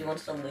Jack said he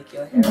wants to lick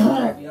your hair and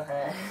grab your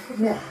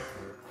hand.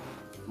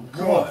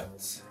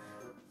 What?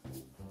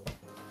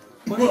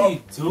 What are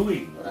you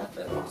doing? What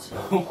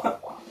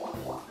happened?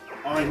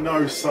 I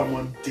know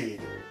someone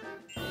did.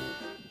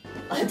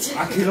 I did.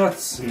 I cannot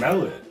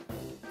smell it.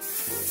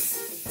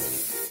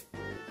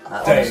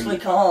 I Dang. honestly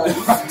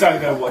can't. I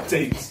don't know what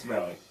Dean's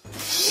smelling.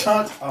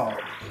 Shut up.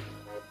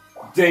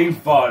 Dean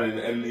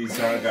farted and he's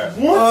trying to go,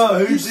 What? Oh,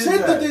 who you did said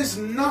that that? there's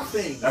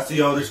nothing. That's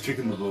the oldest trick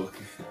in the book.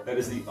 That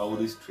is the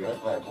oldest trick.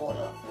 Where's my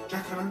water?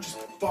 Jack, I don't just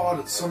fart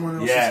at someone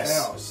else's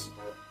Yes. house.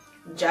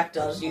 Jack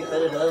does, you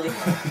heard it earlier.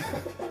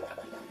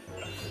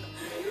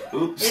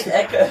 Oops. It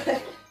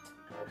echoed.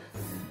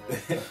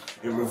 It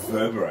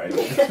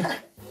reverberated.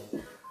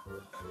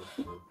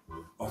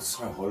 Oh, it's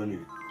so hot on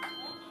you.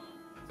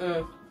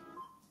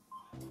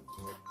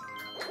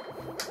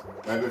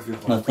 Maybe if you're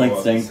hot. No,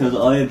 thanks, Dane, because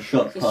I had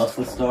shot past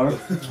the star.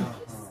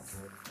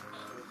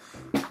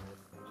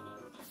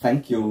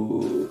 Thank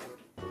you.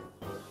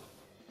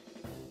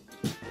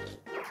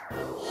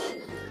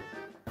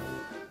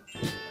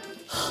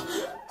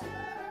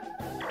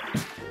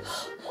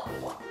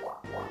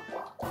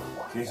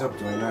 Can you stop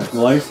doing that?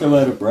 Why are you so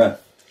out of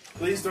breath?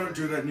 Please don't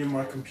do that near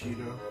my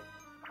computer.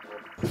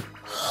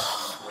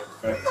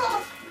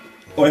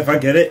 Or if I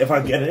get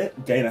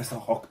it, Dane has to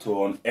hock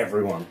to on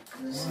everyone.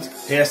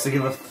 He has to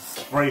give a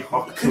free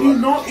hock Can you to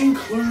it. not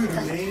include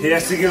He me?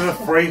 has to give a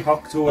free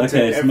hock to it.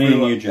 Okay, to it's me and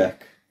everyone. you,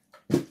 Jack.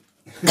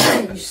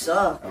 You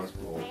suck. That was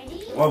cool.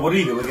 Well, what do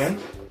you do again?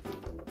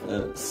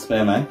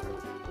 Spam, eh?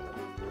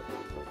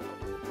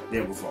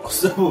 Yeah, we're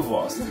fast. We're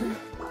fast.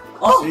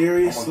 Oh!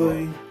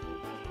 Seriously?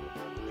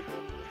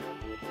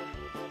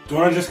 Do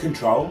you want to just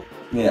control?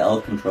 Yeah,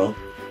 I'll control.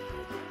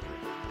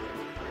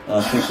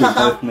 I think we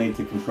both need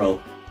to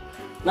control.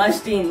 Nice,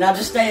 Dean. Now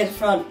just stay at the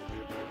front.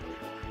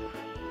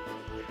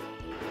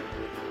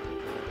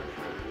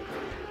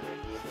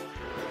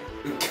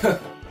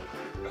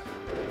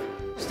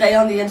 Stay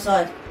on the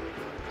inside.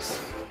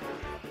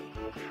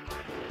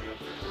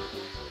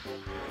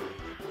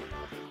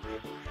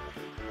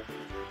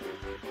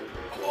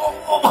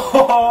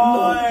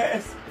 Oh,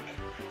 yes.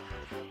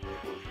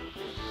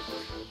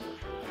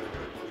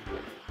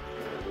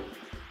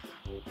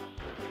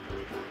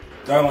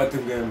 Don't let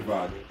them get in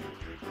front.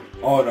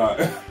 Oh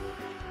no.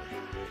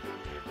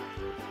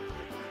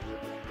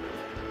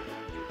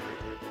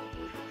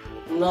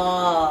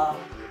 Nah.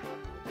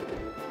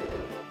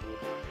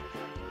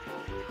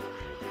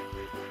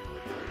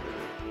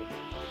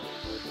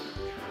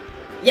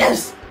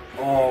 Yes!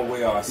 Oh,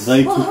 we are.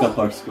 They took up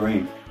our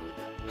screen.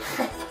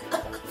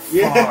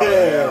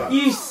 Yeah!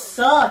 You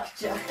suck,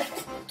 Jack.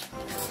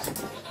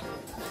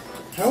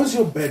 How is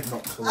your bed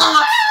not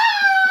collapsed?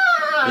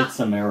 It's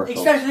a miracle.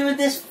 Especially with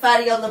this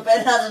fatty on the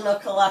bed, how did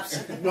not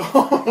collapse?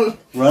 No!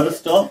 Rather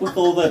stop with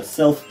all that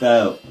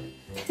self-doubt.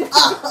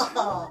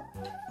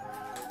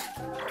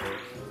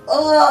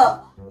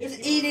 Oh, it's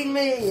eating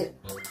me.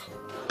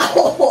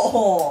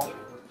 Oh.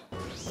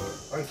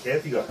 I don't care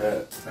if you got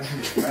hurt.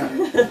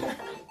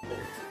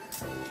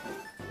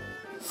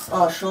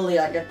 Oh, surely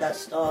I get that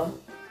star.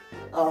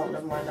 Oh,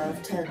 never mind, I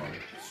have 10.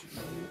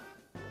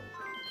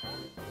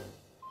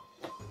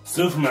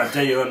 Superman, I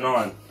tell you, got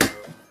 9.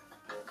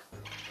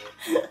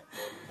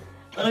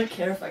 I don't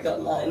care if I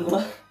got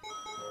 9.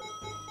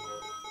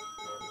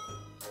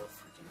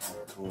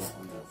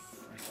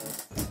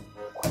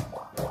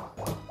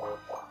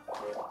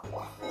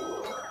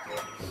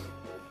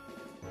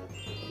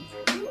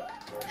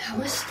 How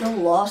am I still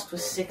lost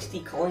with 60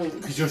 coins?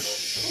 Because you're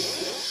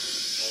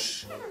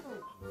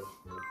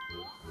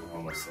I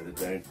almost said it,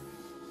 Dave.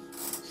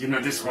 You know,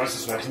 this voice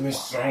is making me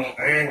so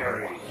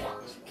angry.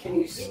 Can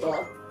you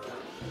stop?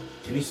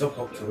 Can you stop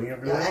talking to me You're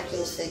everyone?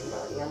 acting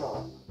Sigma, you're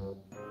not.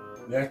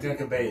 You're acting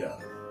like a beta.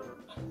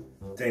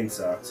 Dane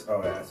sucks.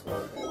 Oh, yeah, that's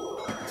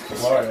Wario.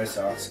 Wario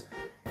sucks.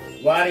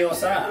 Wario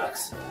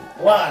sucks.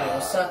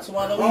 Wario sucks.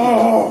 Wario.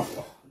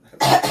 Oh!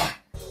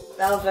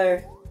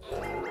 Bowser.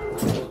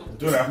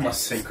 Dude, I have my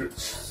secret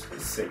sauce.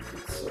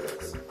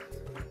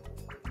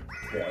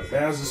 Yeah,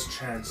 Bowser's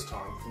chance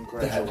time.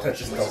 that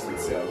just Congratulations. cost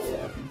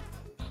itself.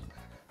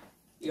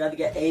 You either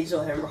get AIDS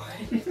or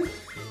hemorrhoid.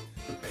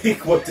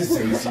 Pick what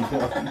disease you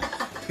want.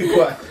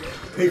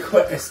 Pick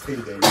what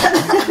STD.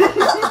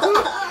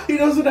 He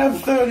doesn't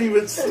have 30,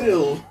 but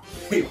still.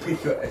 Pick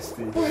what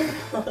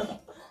STD.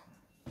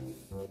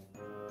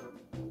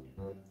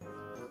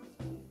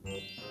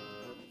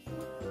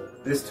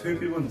 There's 2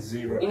 people and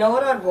 0. You know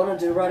what I'd want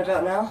to do right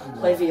about now?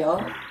 Play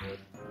VR.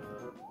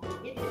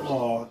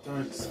 Oh,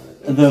 don't say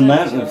that. The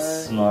amount of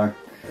snark.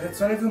 It's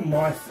not even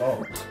my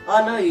fault.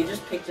 Oh no, you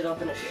just picked it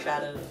up and it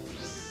shattered.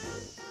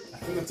 I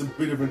think that's a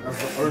bit of an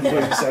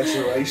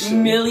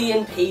over-exaggeration.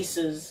 Million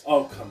pieces.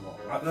 Oh, come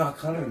on. No, I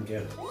can't even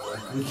get it.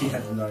 I literally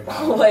have no.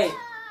 Oh wait.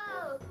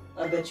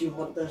 I bet you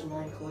want those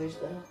 9 coins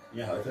now.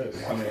 Yeah, I do.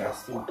 I mean, I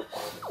still.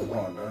 Oh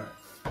no.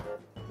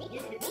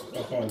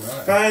 Oh no.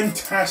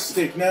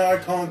 Fantastic! Now I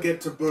can't get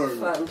to Boo.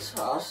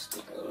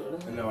 Fantastic.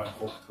 And now I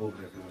hawk talk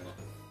everywhere.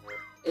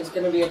 It's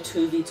gonna be a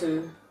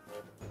 2v2.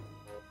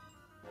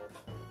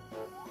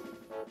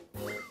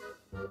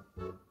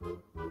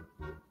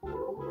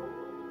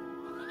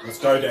 Let's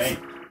go, Dean.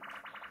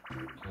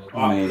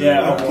 Maybe.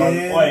 Yeah,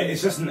 Again. wait,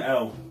 it's just an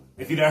L.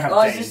 If you don't have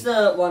Oh, Dean. is this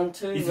the 1,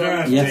 2, If you don't 1?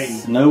 have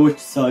Yes, Dean. know which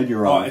side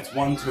you're Oh, on. it's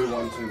 1, 2,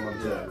 1, 2,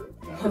 1, 2.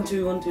 1,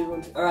 2, 1, 2,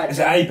 1, 2. Alright. Is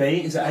it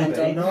AB? Is it I'm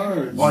done. AB?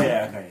 No. Oh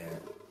yeah, okay,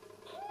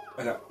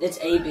 yeah. Okay. It's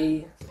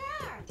AB.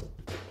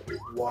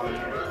 1.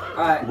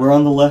 Alright. We're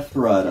on the left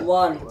rider.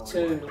 1,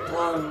 2,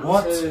 1,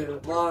 What?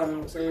 2,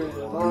 1, 2,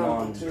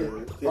 1,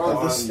 2, The 1,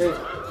 other 2.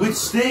 Which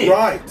stick?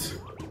 Right.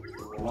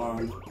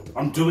 1.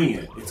 I'm doing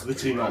it. It's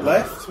literally not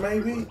Left,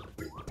 maybe?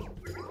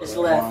 It's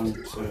left. 1,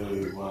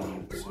 2,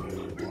 1, 2,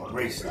 1.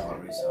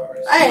 Restart.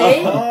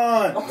 Hey! Come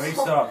on!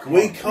 Restart. Come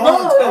We on.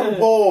 can't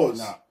No. unpause.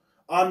 No.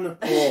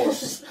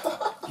 Unpause.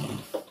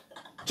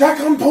 Jack,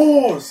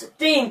 unpause!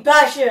 Dean,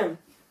 bash him!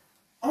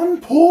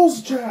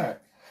 Unpause,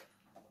 Jack!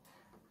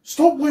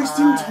 Stop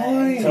wasting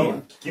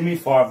time! Give me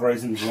 5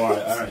 reasons why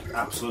I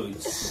absolutely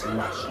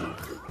smash you.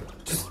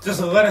 Just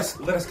let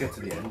us get to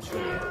the end,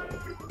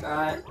 sure.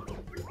 Alright.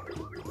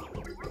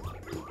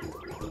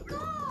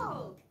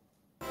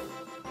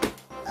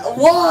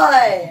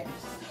 Why?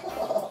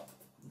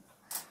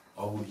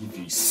 I will give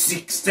you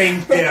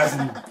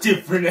 16,000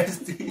 different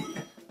SD.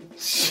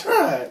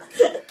 Jack!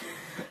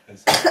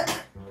 That's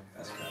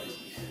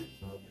crazy.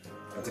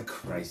 That's a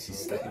crazy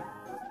statement.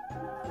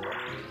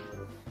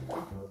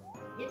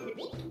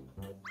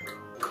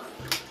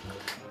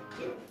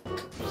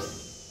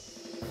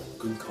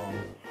 Good call.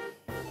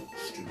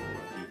 Stupid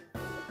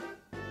monkey.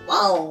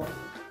 Wow.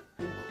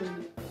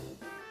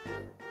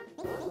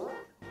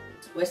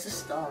 Where's the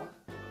star?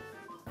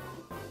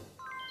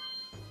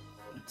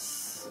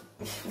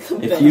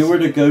 If you were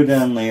to go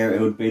down there,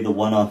 it would be the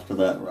one after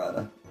that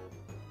rider.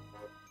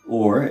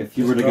 Or if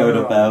you were to go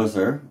to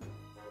Bowser,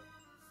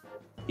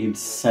 he'd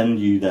send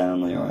you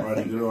down there, I Right,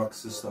 think. you gotta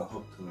access that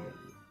hook to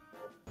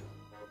it.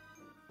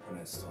 I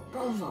need to stop.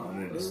 I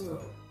need to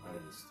stop.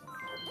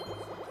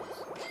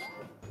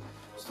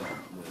 Stop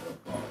with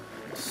a bop.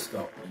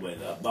 Stop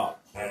with a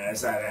bop. And I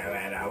said it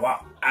with a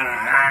bop.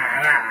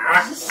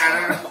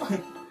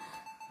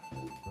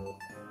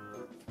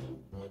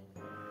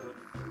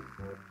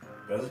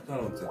 Bowser kind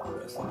of looks like the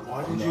best.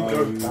 Why did you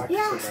go back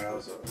to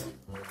Bowser?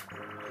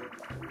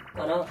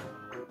 Why not?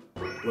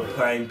 We're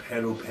playing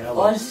pedal power.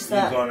 What is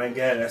that? You're gonna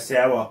get a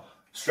sour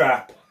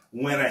strap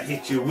when I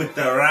hit you with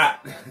the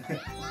rat.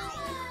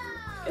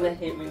 Gonna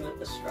hit me with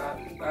the strap.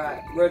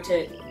 Alright,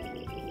 rotate.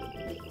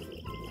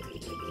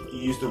 You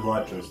used the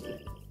right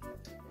joystick.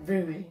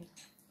 Ruby.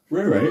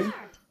 Really?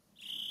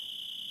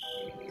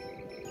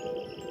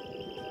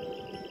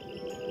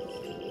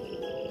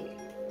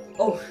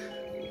 Oh.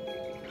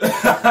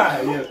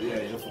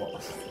 yeah, you're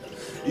false.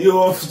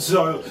 You're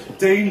so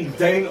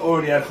Dane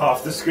already had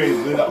half the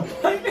screen without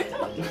playing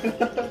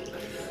it.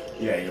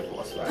 Yeah, you're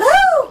false, right?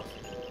 Help!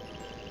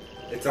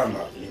 It's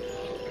unlucky.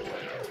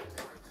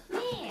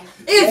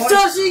 It's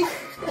touching!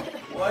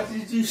 Why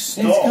did you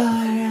stop?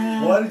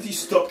 Why did you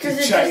stop to Because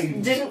it just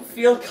change? didn't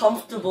feel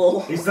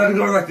comfortable. He started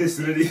going like this,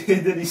 and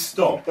then he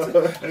stopped. And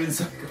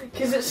it's like,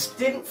 Because it just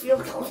didn't feel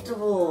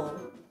comfortable.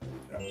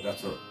 yeah,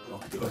 that's what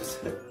Octopus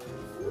said.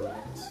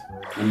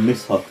 I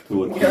miss Huck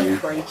to it You're a you.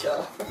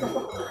 creature.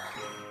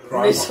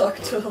 Prime Miss Hawk-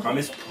 Octo. I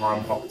miss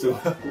Prime Talk to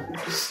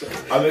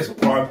I miss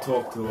Prime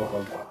Talk to a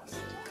podcast.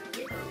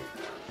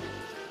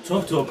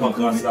 Talk to a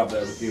podcast is up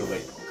there with the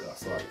elite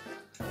podcast, like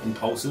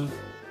Impulsive,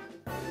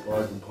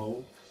 Logan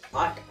Paul,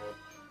 Like,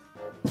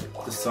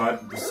 the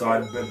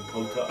Sidemen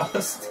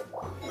podcast.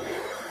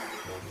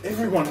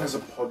 Everyone has a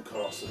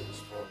podcast at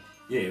this point.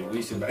 Yeah,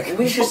 we should make.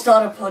 we should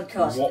start a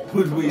podcast. What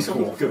would we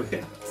talk about?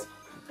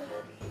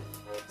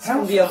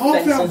 gonna be Half our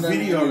offensive and-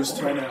 videos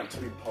turn out to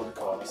be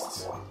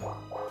podcasts.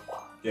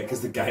 Yeah,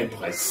 because the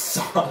gameplay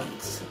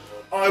sucks.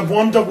 I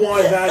wonder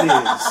why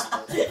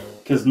that is.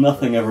 Because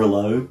nothing ever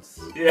loads.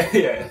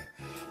 Yeah.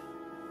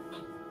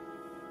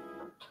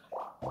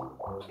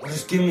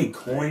 Just give me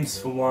coins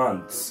for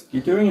once.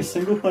 You're doing a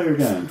single player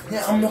game.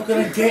 Yeah, I'm not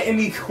gonna get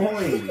any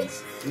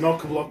coins.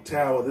 Knock Block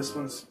Tower. This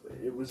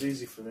it was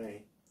easy for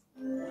me.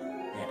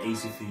 Yeah,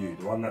 easy for you.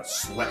 The one that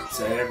sweats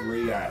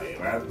every game.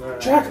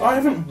 Jack, I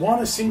haven't won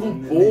a single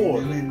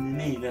board.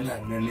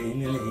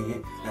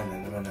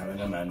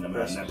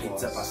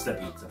 Pizza pasta,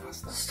 pizza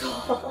pasta.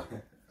 Stop.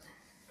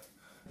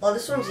 Oh,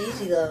 this one's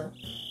easy though.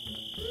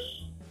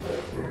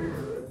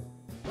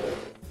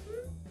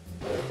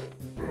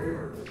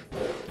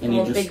 And Come you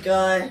on, just big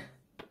guy.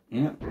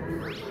 yeah.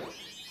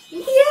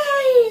 Yay!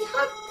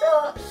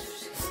 Hot dog!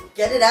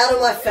 Get it out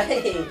of my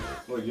face!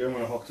 What, you don't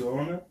want to hook to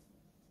on it?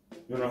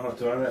 You want to hook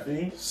to on that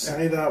thing?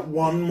 Say that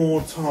one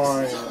more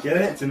time. Get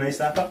it? It's a nice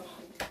snapper.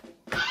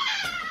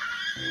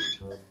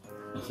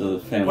 So the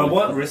family. Well,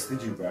 what wrist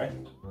did you break?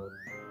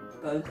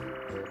 Both.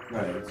 No,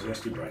 it's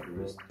just you break your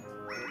wrist.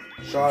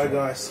 Shy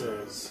Guy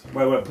says.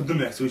 Wait, put them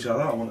next to each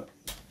other. I want it.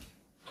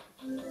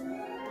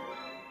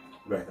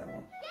 Break that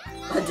one.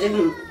 I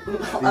didn't.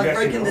 I've actually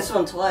broken not? this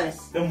one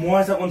twice. Then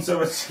why is that one so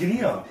much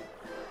skinnier?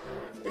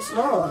 It's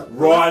not.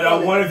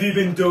 Ryder, what have you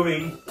been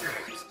doing?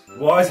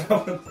 Why is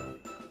that one?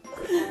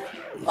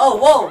 Oh,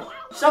 whoa!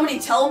 Somebody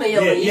tell me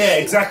at least. Yeah,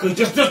 exactly.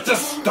 Just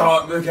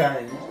start the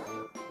game.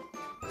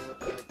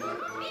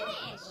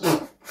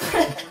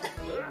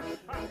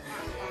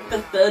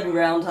 The third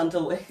round,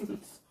 Hunter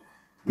wins.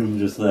 I'm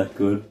just that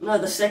good. No,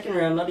 the second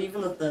round, not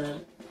even the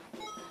third.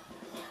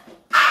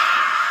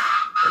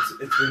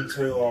 It's been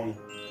too long.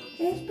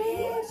 It's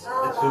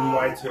been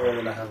way too long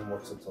and I haven't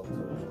watched the Top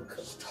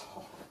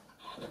Tour.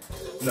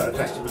 No, it's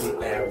actually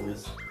been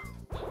hours.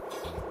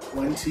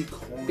 20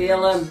 coins.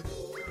 BLM.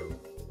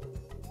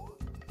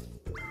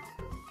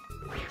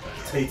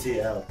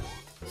 TTL.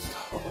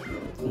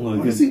 Look,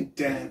 Why does he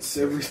dance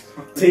every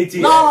time?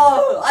 TTM.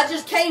 No! I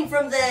just came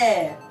from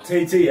there!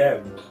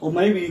 TTM. well,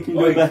 maybe you can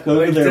go back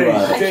over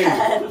there,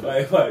 Dave,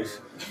 Ryder.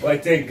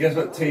 Wait, Dave, guess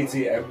what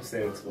TTM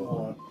stands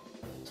for?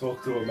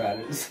 Talk to a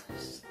man.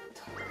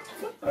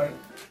 I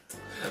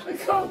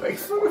can't make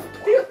fun of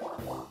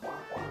people.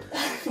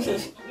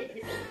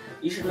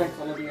 You should make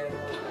fun of you.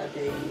 I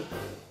dare you.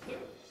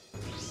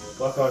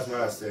 Black Eyes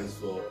Matter stands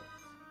for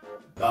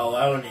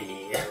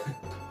baloney.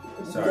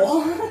 Sorry.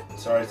 What?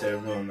 Sorry to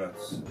everyone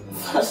that's...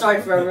 I'm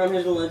sorry for everyone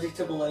who's allergic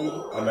to bologna.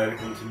 I made a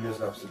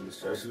continuous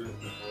administration.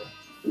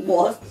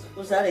 What?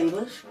 Was that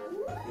English?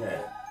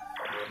 Yeah.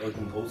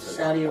 Logan Paul said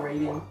Saudi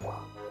Arabian.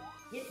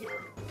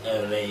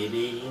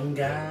 Arabian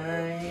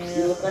guy.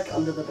 You look like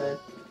Under the Bed.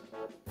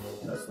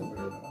 That's not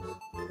very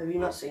nice. Have you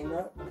not seen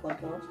that? The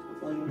podcast?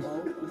 The Logan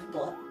Paul? It's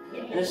black.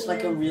 And it's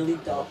like a really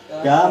dark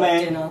guy. Yeah, at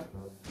man. dinner.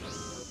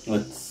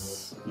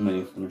 Let's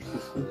maybe finish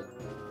this one.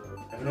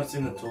 Have you not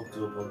seen the Talk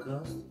to a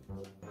podcast?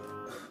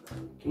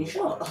 Can you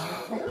shut up?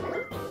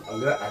 I'm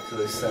gonna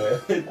actually say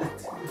it.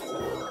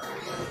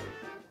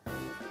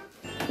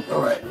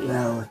 Alright,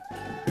 now,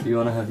 do you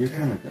want to have your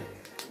turn again?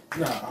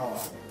 No,